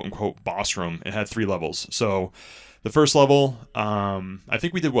quote-unquote boss room, it had 3 levels. So the first level, I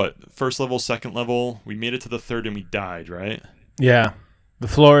think we did first level, second level. We made it to the 3rd and we died, right? Yeah. The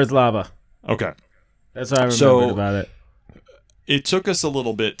floor is lava. Okay. That's what I remembered about it. It took us a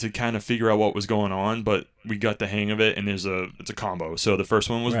little bit to kind of figure out what was going on, but we got the hang of it, and it's a combo. So the first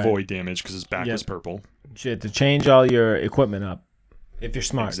one was void damage because his back was purple. You had to change all your equipment up. If you're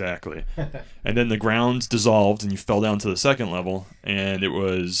smart. Exactly. And then the ground dissolved and you fell down to the second level, and it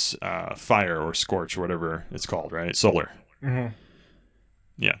was fire or scorch or whatever it's called, right? Solar. Mm-hmm.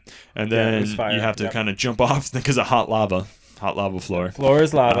 Yeah. And then you have to kind of jump off because of hot lava floor. Floor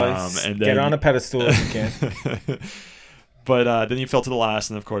is lava. And get on a pedestal if you can. But then you fell to the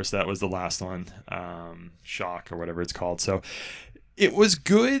last, and of course that was the last one. Shock or whatever it's called. So it was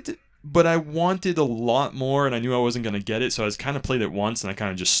good, but I wanted a lot more, and I knew I wasn't going to get it, so I just kind of played it once, and I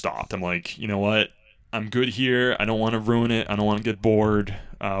kind of just stopped. I'm like, you know what? I'm good here. I don't want to ruin it. I don't want to get bored.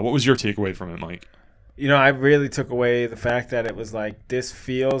 What was your takeaway from it, Mike? You know, I really took away the fact that it was like, this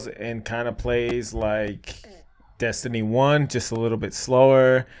feels and kind of plays like Destiny 1, just a little bit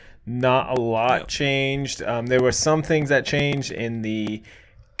slower. Not a lot changed. There were some things that changed in the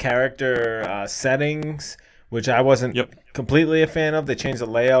character settings, which I wasn't completely a fan of. They changed the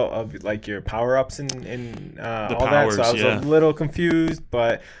layout of like your power-ups and all powers, that. So I was a little confused,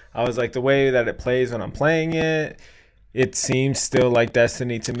 but I was like, the way that it plays when I'm playing it, it seems still like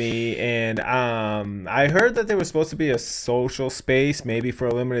Destiny to me. And I heard that there was supposed to be a social space, maybe for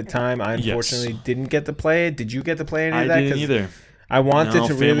a limited time. I unfortunately didn't get to play it. Did you get to play any of that? I didn't either. I wanted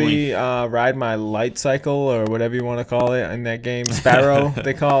to really ride my light cycle or whatever you want to call it in that game. Sparrow,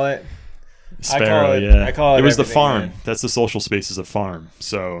 they call it. Sparrow, I call it. It was the farm. Man. That's the social space, is a farm.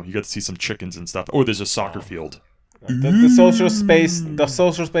 So you got to see some chickens and stuff. Oh, there's a soccer field. The social space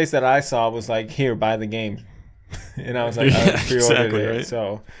that I saw was like, here, buy the game. And I was like, I pre-ordered it. Right?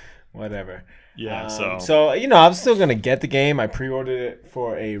 So whatever. Yeah, so I'm still gonna get the game. I pre-ordered it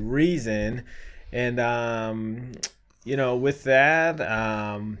for a reason, and with that,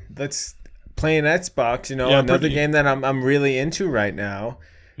 let's play an Xbox. Another game that I'm really into right now.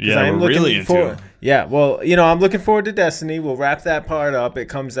 Yeah, I'm really into it. Yeah, well, I'm looking forward to Destiny. We'll wrap that part up. It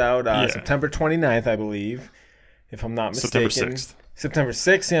comes out September 29th, I believe, if I'm not mistaken. September 6th. September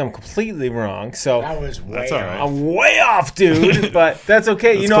 6th. Yeah, I'm completely wrong. So That was way That's all right. I'm way off, dude. But that's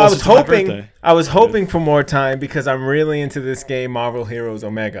okay. That's I was closer to my birthday. hoping for more time because I'm really into this game, Marvel Heroes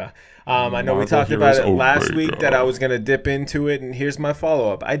Omega. I know we talked about it last week that I was going to dip into it, and here's my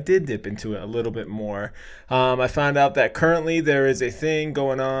follow-up. I did dip into it a little bit more. I found out that currently there is a thing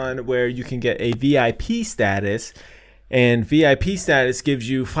going on where you can get a VIP status, and VIP status gives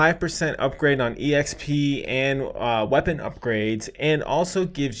you 5% upgrade on EXP and weapon upgrades, and also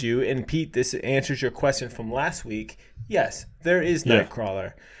gives you, and Pete, this answers your question from last week, yes, there is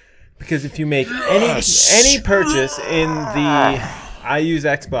Nightcrawler. Because if you make any purchase in I use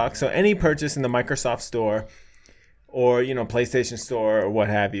Xbox, so any purchase in the Microsoft Store or, PlayStation Store or what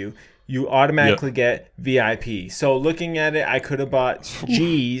have you, you automatically get VIP. So looking at it, I could have bought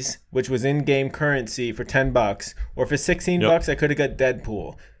G's, which was in-game currency, for $10, or for $16, I could have got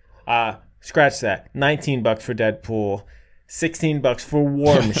Deadpool. Scratch that. $19 for Deadpool. $16 for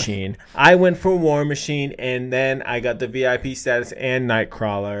War Machine. I went for War Machine, and then I got the VIP status and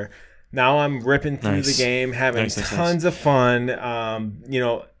Nightcrawler. Now I'm ripping through the game, having tons of fun.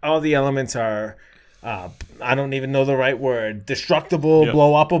 All the elements are, I don't even know the right word, destructible,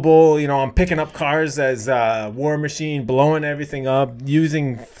 blow-upable. I'm picking up cars as War Machine, blowing everything up,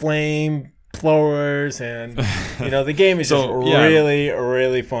 using flame throwers, and, the game is just really,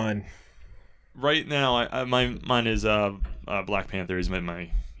 really fun. Right now, mine is Black Panther. He's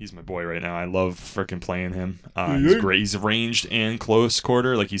my boy right now. I love freaking playing him. He's great. He's ranged and close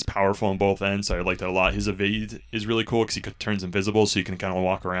quarter. Like, he's powerful on both ends, so I like that a lot. His evade is really cool because he turns invisible, so you can kind of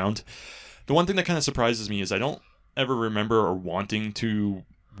walk around. The one thing that kind of surprises me is I don't ever remember or want a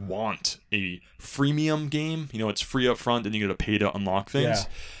freemium game. It's free up front, and you got to pay to unlock things. Yeah.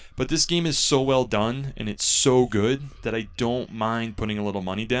 But this game is so well done, and it's so good that I don't mind putting a little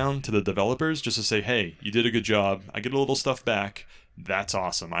money down to the developers just to say, hey, you did a good job. I get a little stuff back. That's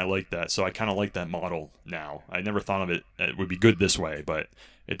awesome. I like that. So I kind of like that model now. I never thought of it would be good this way, but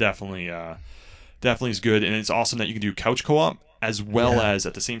it definitely is good. And it's awesome that you can do couch co-op as well as,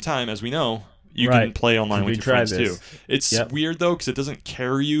 at the same time, as we know, you can play online with your friends too. It's weird though because it doesn't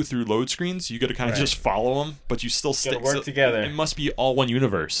carry you through load screens. You got to kind of just follow them, but you still work together. It must be all one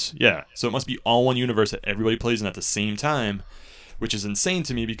universe. Yeah, so it must be all one universe that everybody plays in at the same time, which is insane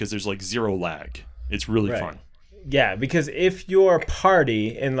to me because there's like zero lag. It's really fun. Yeah, because if your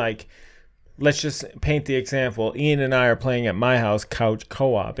party, and let's just paint the example, Ian and I are playing at my house couch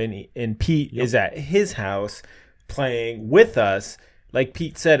co-op, and Pete is at his house playing with us. Like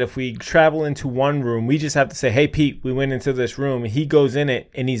Pete said, if we travel into one room, we just have to say, hey, Pete, we went into this room. He goes in it,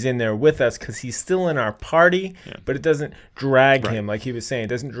 and he's in there with us because he's still in our party, but it doesn't drag him, like he was saying. It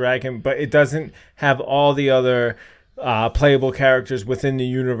doesn't drag him, but it doesn't have all the other playable characters within the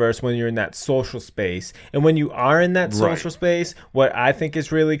universe when you're in that social space. And when you are in that social space, what I think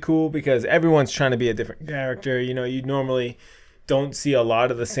is really cool, because everyone's trying to be a different character. You normally don't see a lot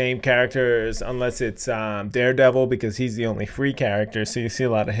of the same characters unless it's Daredevil, because he's the only free character, so you see a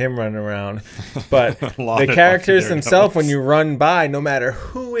lot of him running around. But the characters themselves, when you run by, no matter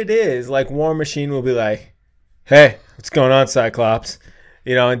who it is, like War Machine will be like, hey, what's going on, Cyclops?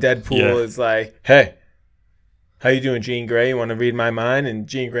 And Deadpool is like, hey, how you doing, Jean Grey? You want to read my mind? And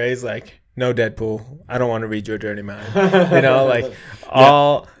Jean Grey's like, no, Deadpool, I don't want to read your dirty mind. I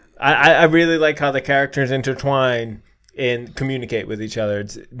really like how the characters intertwine and communicate with each other.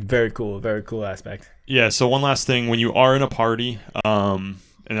 It's very cool aspect. Yeah, so one last thing. When you are in a party, and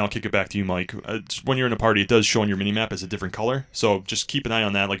I'll kick it back to you, Mike, when you're in a party, it does show on your minimap as a different color. So just keep an eye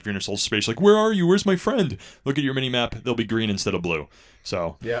on that. Like if you're in a social space, like, where are you? Where's my friend? Look at your minimap. They'll be green instead of blue.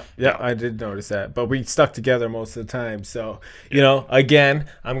 So yeah, I did notice that, but we stuck together most of the time. So again,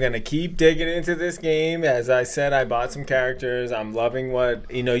 I'm gonna keep digging into this game. As I said, I bought some characters. I'm loving what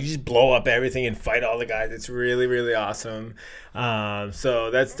you just blow up everything and fight all the guys. It's really, really awesome. So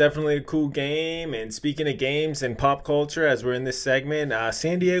that's definitely a cool game. And speaking of games and pop culture, as we're in this segment,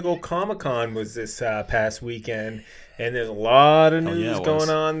 San Diego Comic-Con was this past weekend. And there's a lot of news going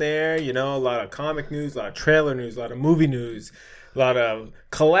on there. A lot of comic news, a lot of trailer news, a lot of movie news, a lot of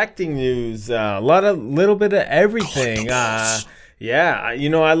collecting news, a little bit of everything. Yeah,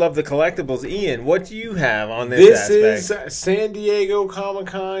 I love the collectibles. Ian, what do you have on this aspect? Is San Diego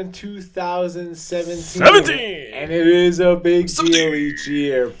Comic-Con 2017. 17! And it is a big deal each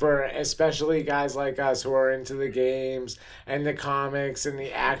year for especially guys like us who are into the games and the comics and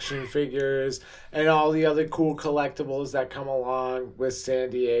the action figures and all the other cool collectibles that come along with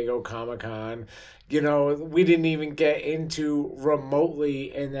San Diego Comic-Con. We didn't even get into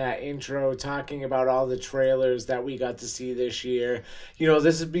remotely in that intro talking about all the trailers that we got to see this year.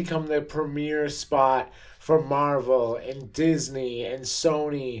 This has become the premier spot for Marvel and Disney and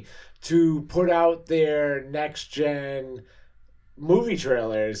Sony to put out their next-gen movie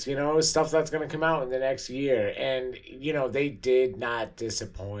trailers, stuff that's going to come out in the next year. And, they did not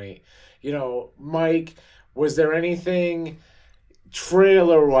disappoint. Mike, was there anything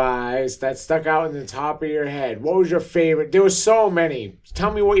trailer-wise that stuck out in the top of your head? What was your favorite? There was so many.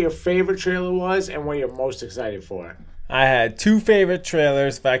 Tell me what your favorite trailer was and what you're most excited for. I had two favorite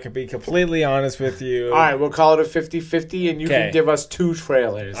trailers, if I could be completely honest with you. All right, we'll call it a 50-50, and you can give us two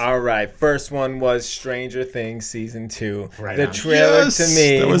trailers. All right, first one was Stranger Things Season 2. Right the on. trailer to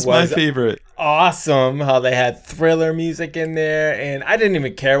me that was my favorite. Awesome, how they had Thriller music in there, and I didn't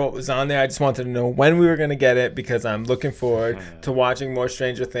even care what was on there. I just wanted to know when we were going to get it because I'm looking forward to watching more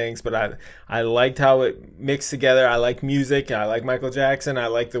Stranger Things, but I liked how it mixed together. I like music, I like Michael Jackson, I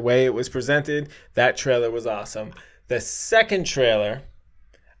like the way it was presented. That trailer was awesome. The second trailer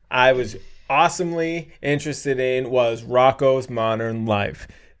I was awesomely interested in was Rocko's Modern Life.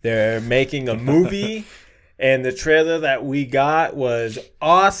 They're making a movie, and the trailer that we got was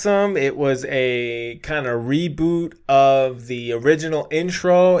awesome. It was a kind of reboot of the original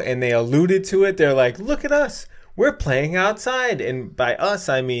intro, and they alluded to it. They're like, look at us. We're playing outside. And by us,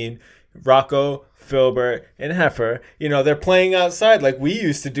 I mean Rocko, Filbert, and Heifer. They're playing outside like we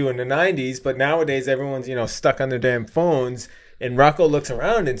used to do in the 90s, but nowadays everyone's, stuck on their damn phones. And Rocko looks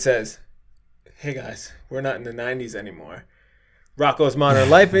around and says, hey guys, we're not in the 90s anymore. Rocko's Modern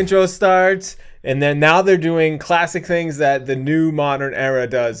Life intro starts, and then now they're doing classic things that the new modern era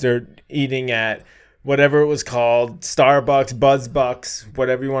does. They're eating at whatever it was called, Starbucks, Buzzbucks,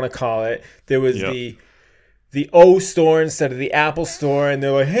 whatever you want to call it. There was the O store instead of the Apple store, and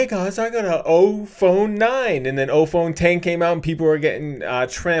they're like, hey guys, I got an O Phone 9, and then O Phone 10 came out and people were getting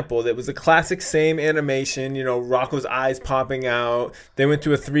trampled. It was a classic same animation, Rocko's eyes popping out. They went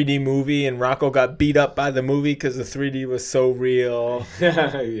to a 3D movie and Rocko got beat up by the movie because the 3D was so real.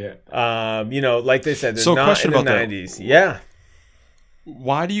 Yeah. Like they said, they're So not question in the about 90s. Yeah.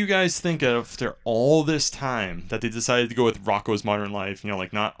 Why do you guys think after all this time that they decided to go with Rocko's Modern Life?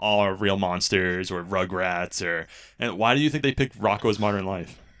 Like not all are real monsters or Rugrats, and why do you think they picked Rocko's Modern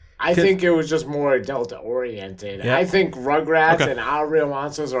Life? I think it was just more adult oriented. Yeah. I think Rugrats Okay. and Our Real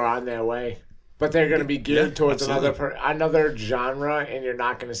Monsters are on their way, but they're going to be geared towards another genre, and you're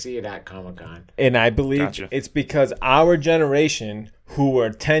not going to see it at Comic-Con. And I believe it's because our generation, who were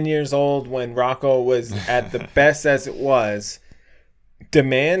 10 years old when Rocko was at the best as it was,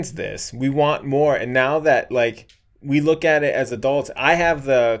 demands this. We want more. And now that we look at it as adults, I have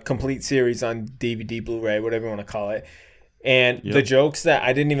the complete series on DVD, Blu-ray, whatever you want to call it, and the jokes that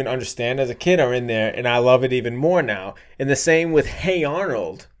I didn't even understand as a kid are in there, and I love it even more now. And the same with Hey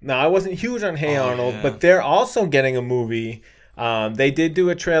Arnold. Now, I wasn't huge on Hey Arnold, but they're also getting a movie. They did do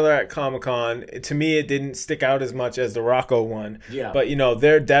a trailer at Comic-Con. To me, it didn't stick out as much as the Rocko one. Yeah. But,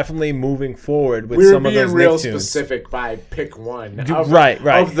 they're definitely moving forward with some of those being real Nicktoons. Specific by pick one. Right.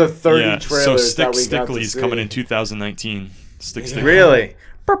 Of the 30 trailers so that we got to Stickley's see. coming in 2019. Stick Stickley. Really?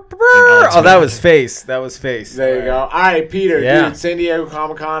 Oh, that was Face. That was Face. There you go. All right, Peter. Yeah. Dude, San Diego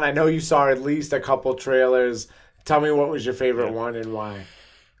Comic-Con. I know you saw at least a couple trailers. Tell me what was your favorite one and why.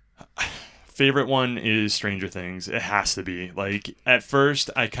 Favorite one is Stranger Things. It has to be. At first,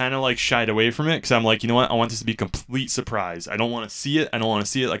 I kind of shied away from it because I'm like, you know what? I want this to be a complete surprise. I don't want to see it.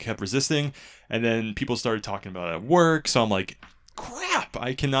 I kept resisting. And then people started talking about it at work. So I'm like, crap,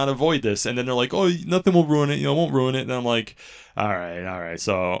 I cannot avoid this. And then they're like, oh, nothing will ruin it. It won't ruin it. And I'm like, all right.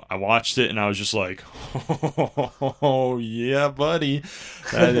 So I watched it and I was just like, oh, yeah, buddy.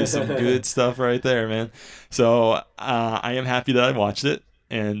 That is some good stuff right there, man. So I am happy that I watched it.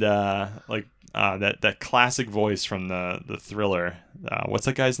 And that classic voice from the Thriller. What's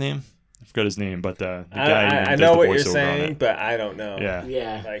that guy's name? I forgot his name, but the guy. I know what you're saying, but I don't know. Yeah.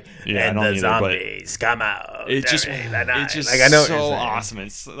 And I don't the zombies come out. It's just I know so awesome.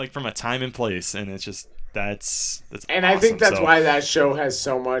 It's from a time and place, and it's just That's And awesome. I think that's So, why that show has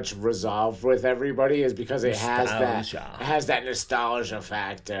so much resolved with everybody, is because it Nostalgia. has that nostalgia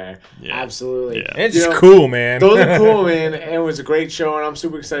factor. Yeah. Absolutely. Yeah. It's You just know, cool, man. Those are cool, man. And it was a great show, and I'm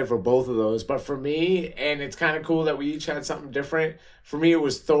super excited for both of those. But for me, and it's kind of cool that we each had something different. For me, it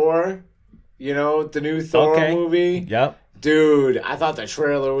was Thor. You know, the new Thor movie. Yep. Dude, I thought the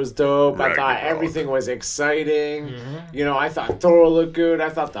trailer was dope. I thought Ragnarok. everything was exciting. You know, I thought Thor looked good. I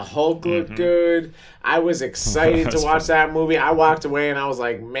thought the Hulk looked good. I was excited to That's watch that movie. I walked away and I was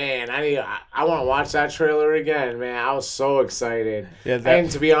like, man, I want to watch that trailer again, man. I was so excited. Yeah, that-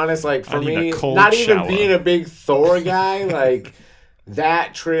 and to be honest, like for I need a me, cold not even shower. being a big Thor guy, like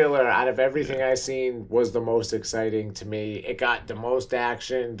that trailer out of everything I seen was the most exciting to me. It got the most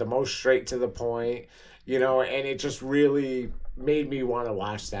action, the most straight to the point. You know, and it just really made me want to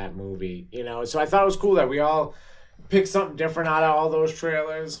watch that movie, you know. So I thought it was cool that we all picked something different out of all those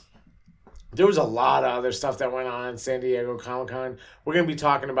trailers. There was a lot of other stuff that went on in San Diego Comic-Con. We're going to be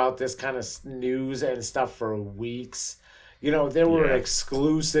talking about this kind of news and stuff for weeks. You know, there were Yeah.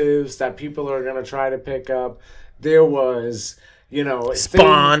 exclusives that people are going to try to pick up. There was, you know,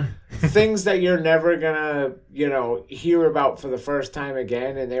 Spawn. things that you're never going to, you know, hear about for the first time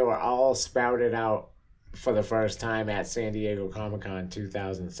again, and they were all spouted out for the first time at San Diego Comic-Con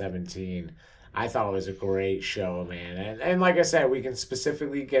 2017. I thought it was a great show, man. And like I said, we can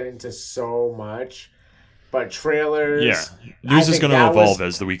specifically get into so much, but trailers... yeah, I news is think going to that evolve was-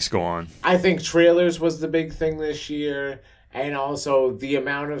 as the weeks go on. I think trailers was the big thing this year, and also the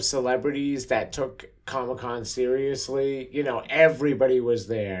amount of celebrities that took Comic-Con seriously. You know, everybody was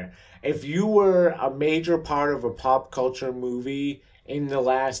there. If you were a major part of a pop culture movie in the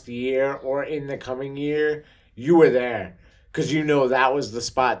last year or in the coming year, you were there because you know that was the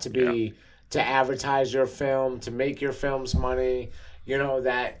spot to be, to advertise your film, to make your film's money, you know,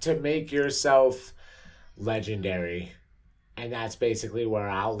 that to make yourself legendary. And that's basically where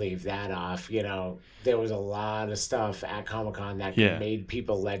I'll leave that off. You know, there was a lot of stuff at Comic-Con that Yeah. made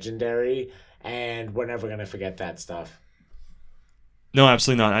people legendary, and we're never going to forget that stuff. No,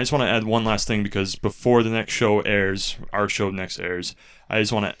 absolutely not. I just want to add one last thing because before the next show airs, our show next airs, I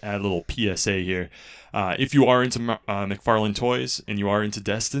just want to add a little PSA here. If you are into McFarlane Toys and you are into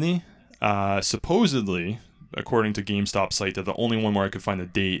Destiny, supposedly, according to GameStop site, they're the only one where I could find a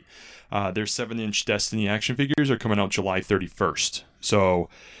date. Their 7-inch Destiny action figures are coming out July 31st. So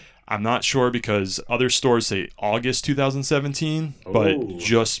I'm not sure because other stores say August 2017, but Ooh.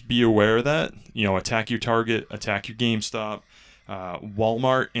 just be aware of that. You know, attack your Target, attack your GameStop.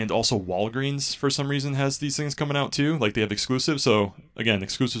 Walmart and also Walgreens for some reason has these things coming out too. Like they have exclusives. So again,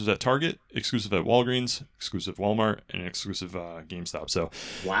 exclusives at Target, exclusive at Walgreens, exclusive Walmart, and exclusive GameStop. So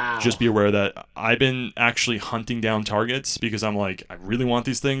Wow. just be aware that I've been actually hunting down Targets because I'm like, I really want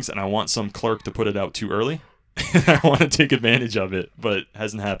these things and I want some clerk to put it out too early. I want to take advantage of it, but it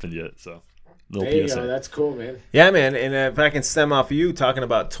hasn't happened yet. So little There you PSA. go. That's cool, man. Yeah, man. And if I can stem off you talking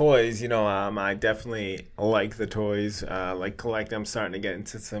about toys, you know, I definitely like the toys, like collecting. I'm starting to get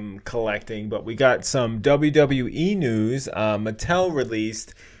into some collecting, but we got some WWE news. Mattel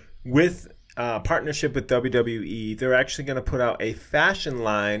released with partnership with WWE. They're actually going to put out a fashion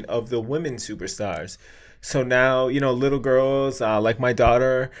line of the women superstars. So now, you know, little girls like my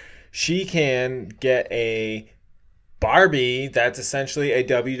daughter, she can get a Barbie that's essentially a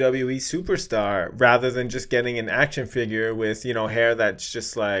WWE superstar rather than just getting an action figure with, you know, hair that's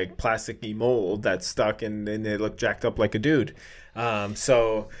just like plasticky mold that's stuck and they look jacked up like a dude.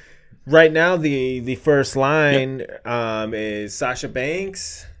 So right now the first line is Sasha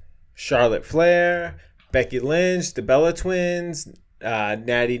Banks, Charlotte Flair, Becky Lynch, the Bella Twins,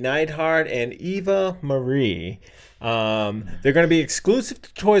 Natty Neidhart, and Eva Marie. They're going to be exclusive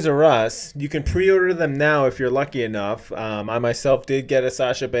to Toys R Us. You can pre-order them now if you're lucky enough. I myself did get a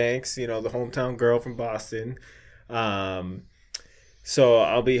Sasha Banks, you know, the hometown girl from Boston. So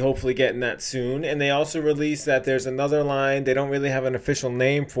I'll be hopefully getting that soon. And they also released that there's another line. They don't really have an official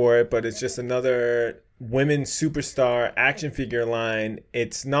name for it, but it's just another women's superstar action figure line.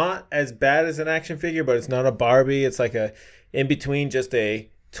 It's not as bad as an action figure, but it's not a Barbie. It's like a in between, just a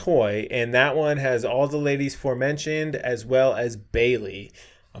toy, and that one has all the ladies aforementioned as well as Bailey.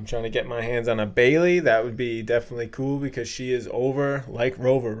 I'm trying to get my hands on a Bailey. That would be definitely cool because she is over like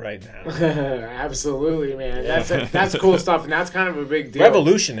Rover right now. Absolutely, man. That's cool stuff, and that's kind of a big deal.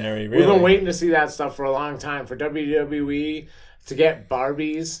 Revolutionary, really. We've been waiting to see that stuff for a long time. For WWE to get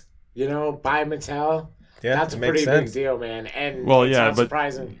Barbies, you know, by Mattel, Yeah, that's a it makes pretty sense. big deal, man. And Well, it's yeah, not but-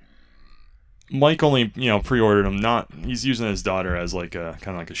 surprising. Mike only, pre-ordered them. He's using his daughter as like a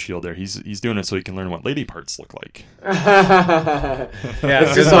kind of like a shield there. He's doing it so he can learn what lady parts look like. Yeah,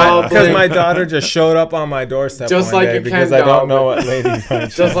 This is all because my daughter just showed up on my doorstep Just one like day a Ken because I doll, don't know what lady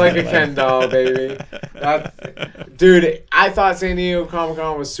punch. Just like a Ken doll, baby. Dude, I thought San Diego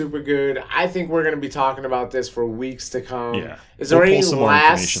Comic-Con was super good. I think we're going to be talking about this for weeks to come. Yeah. Is there We'll pull any some more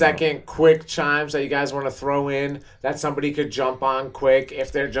last information second quick chimes that you guys want to throw in that somebody could jump on quick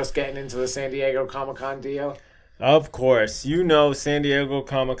if they're just getting into the San Diego Comic-Con deal? Of course, San Diego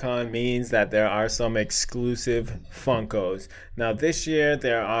Comic-Con means that there are some exclusive Funkos. Now, this year,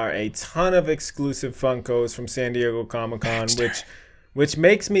 there are a ton of exclusive Funkos from San Diego Comic-Con, which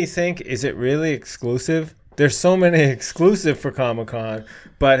makes me think, is it really exclusive? There's so many exclusive for Comic-Con,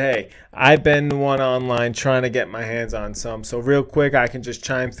 but hey, I've been the one online trying to get my hands on some. So real quick, I can just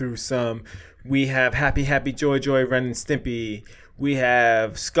chime through some. We have Happy Happy Joy Joy Ren and Stimpy. We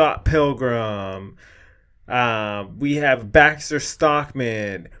have Scott Pilgrim. We have Baxter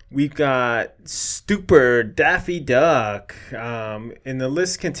Stockman. We've got Stupor, Daffy Duck. And the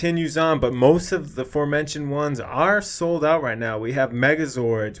list continues on, but most of the aforementioned ones are sold out right now. We have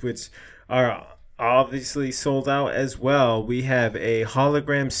Megazords, which are obviously sold out as well. We have a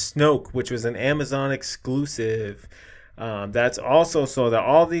hologram Snoke, which was an Amazon exclusive. That's also sold out.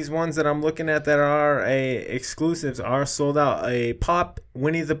 All these ones that I'm looking at that are exclusives are sold out. A Pop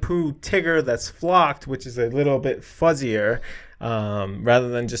Winnie the Pooh Tigger that's flocked, which is a little bit fuzzier, rather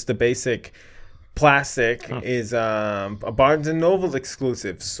than just the basic plastic, is a Barnes & Noble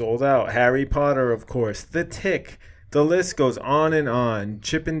exclusive, sold out. Harry Potter, of course. The Tick. The list goes on and on.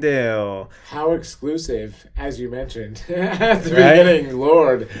 Chip and Dale. How exclusive, as you mentioned at the beginning,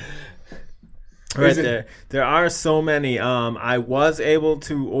 Lord. Right there. There are so many. I was able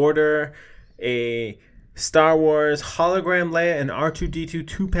to order a Star Wars hologram Leia and R2-D2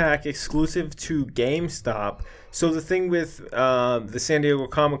 2-pack exclusive to GameStop. So the thing with the San Diego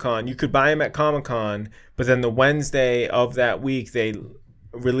Comic-Con, you could buy them at Comic-Con, but then the Wednesday of that week, they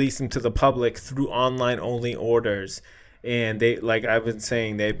release them to the public through online-only orders. And they, like I've been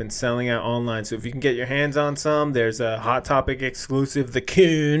saying, they've been selling out online. So if you can get your hands on some, there's a Hot Topic exclusive, the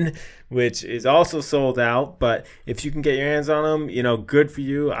Coon, which is also sold out. But if you can get your hands on them, good for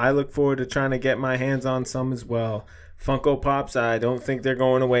you. I look forward to trying to get my hands on some as well. Funko Pops, I don't think they're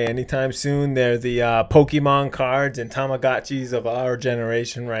going away anytime soon. They're the Pokemon cards and Tamagotchis of our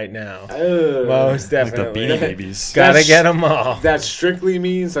generation right now. Most definitely. Like the Beanie Babies. Gotta get them all. That strictly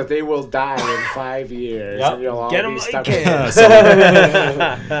means that they will die in 5 years. Yep. And you'll all Get be 'em stuck like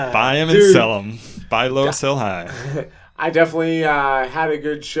in Buy them and Dude. sell them. Buy low, sell high. I definitely had a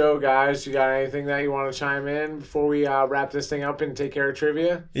good show, guys. You got anything that you want to chime in before we wrap this thing up and take care of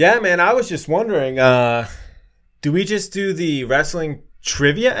trivia? Yeah, man, I was just wondering, do we just do the wrestling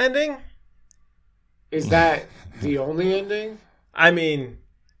trivia ending? Is that the only ending? I mean,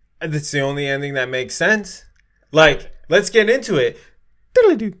 that's the only ending that makes sense. Like, let's get into it.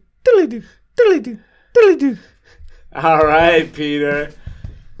 Diddly-doo, diddly-doo, diddly-doo, diddly-doo. All right, Peter.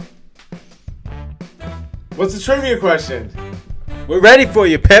 What's the trivia question? We're ready for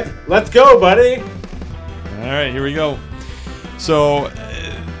you, Pip. Let's go, buddy. All right, here we go. So,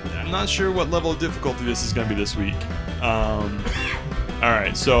 I'm not sure what level of difficulty this is going to be this week. All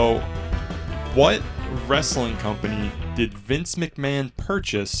right, so what wrestling company did Vince McMahon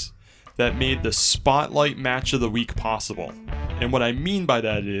purchase that made the Spotlight Match of the Week possible? And what I mean by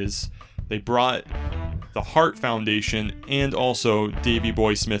that is they brought the Hart Foundation and also Davey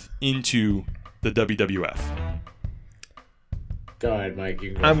Boy Smith into the WWF. Go ahead, Mike.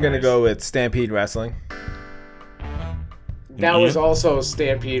 You can I'm going to first. go with Stampede Wrestling. That was also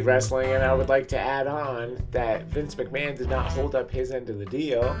Stampede Wrestling, and I would like to add on that Vince McMahon did not hold up his end of the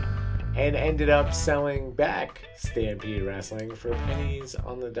deal and ended up selling back Stampede Wrestling for pennies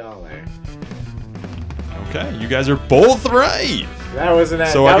on the dollar. Okay, you guys are both right. That wasn't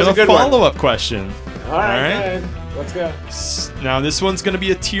So that I was got a a good one. follow-up question. All right, go ahead. Let's go. Now this one's going to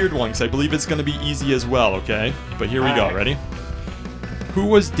be a tiered one because I believe it's going to be easy as well, okay? But here we All go. right. Ready? Who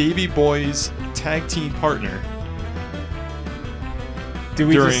was Davey Boy's tag team partner? Do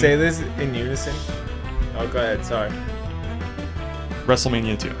we During- just say this in unison? Oh, go ahead. Sorry.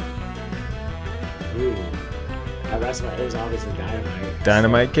 WrestleMania 2. Ooh. It was obviously Dynamite.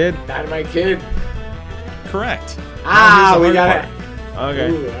 Dynamite Kid? Dynamite Kid. Correct. Ah, Now we here's the got hard it.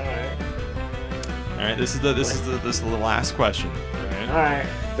 Okay. Ooh, all right. All right, this is the last question. All right. All right.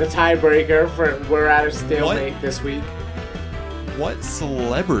 The tiebreaker we're at a stalemate this week. What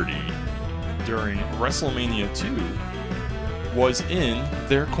celebrity during WrestleMania 2 was in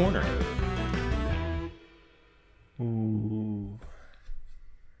their corner? Ooh.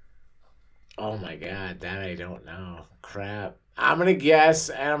 Oh, god, that I don't know. Crap. I'm gonna guess,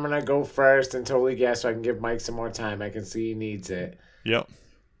 and I'm gonna go first and totally guess so I can give Mike some more time. I can see he needs it. Yep.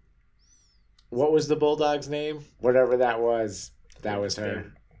 What was the Bulldog's name? Whatever that was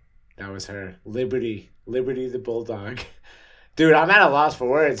her. That was her. Liberty the Bulldog. Dude, I'm at a loss for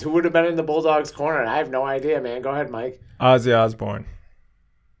words. Who would have been in the Bulldog's corner? I have no idea, man. Go ahead, Mike. Ozzy Osbourne.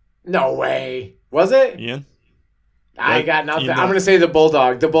 No way. Was it? Ian? I got nothing. You know. I'm going to say the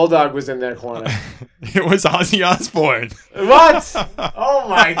Bulldog. The Bulldog was in their corner. It was Ozzy Osbourne. What? Oh,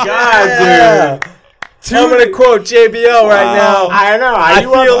 my God, dude. I'm going to quote JBL right now. I know. I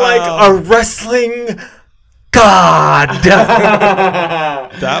feel like a wrestling god.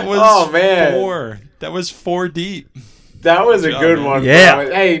 That was Oh, man. 4. That was 4 deep. That was a good man. one. Yeah.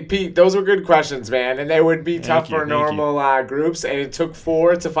 Bro. Hey, Pete, those were good questions, man. And they would be tough you, for thank normal groups. And it took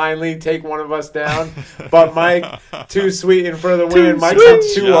 4 to finally take one of us down. But Mike, too sweet and for the win. Mike's up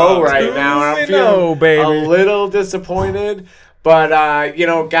 2-0 right now. And I'm feeling baby. a little disappointed. But, you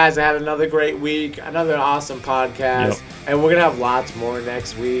know, guys, I had another great week. Another awesome podcast. Yep. And we're going to have lots more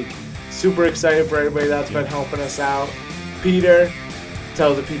next week. Super excited for everybody that's been helping us out. Peter,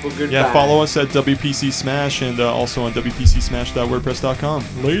 tell the people goodbye. Yeah, follow us at WPC Smash and also on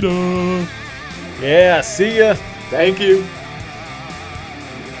WPCSmash.wordpress.com. Later. Yeah, see ya. Thank you.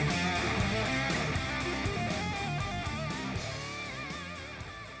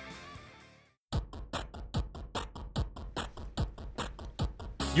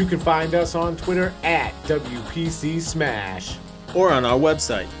 You can find us on Twitter at WPC Smash. Or on our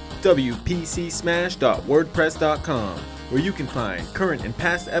website, WPCSmash.wordpress.com, where you can find current and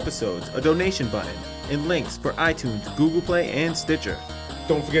past episodes, a donation button, and links for iTunes, Google Play, and Stitcher.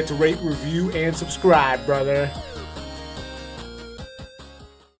 Don't forget to rate, review, and subscribe, brother.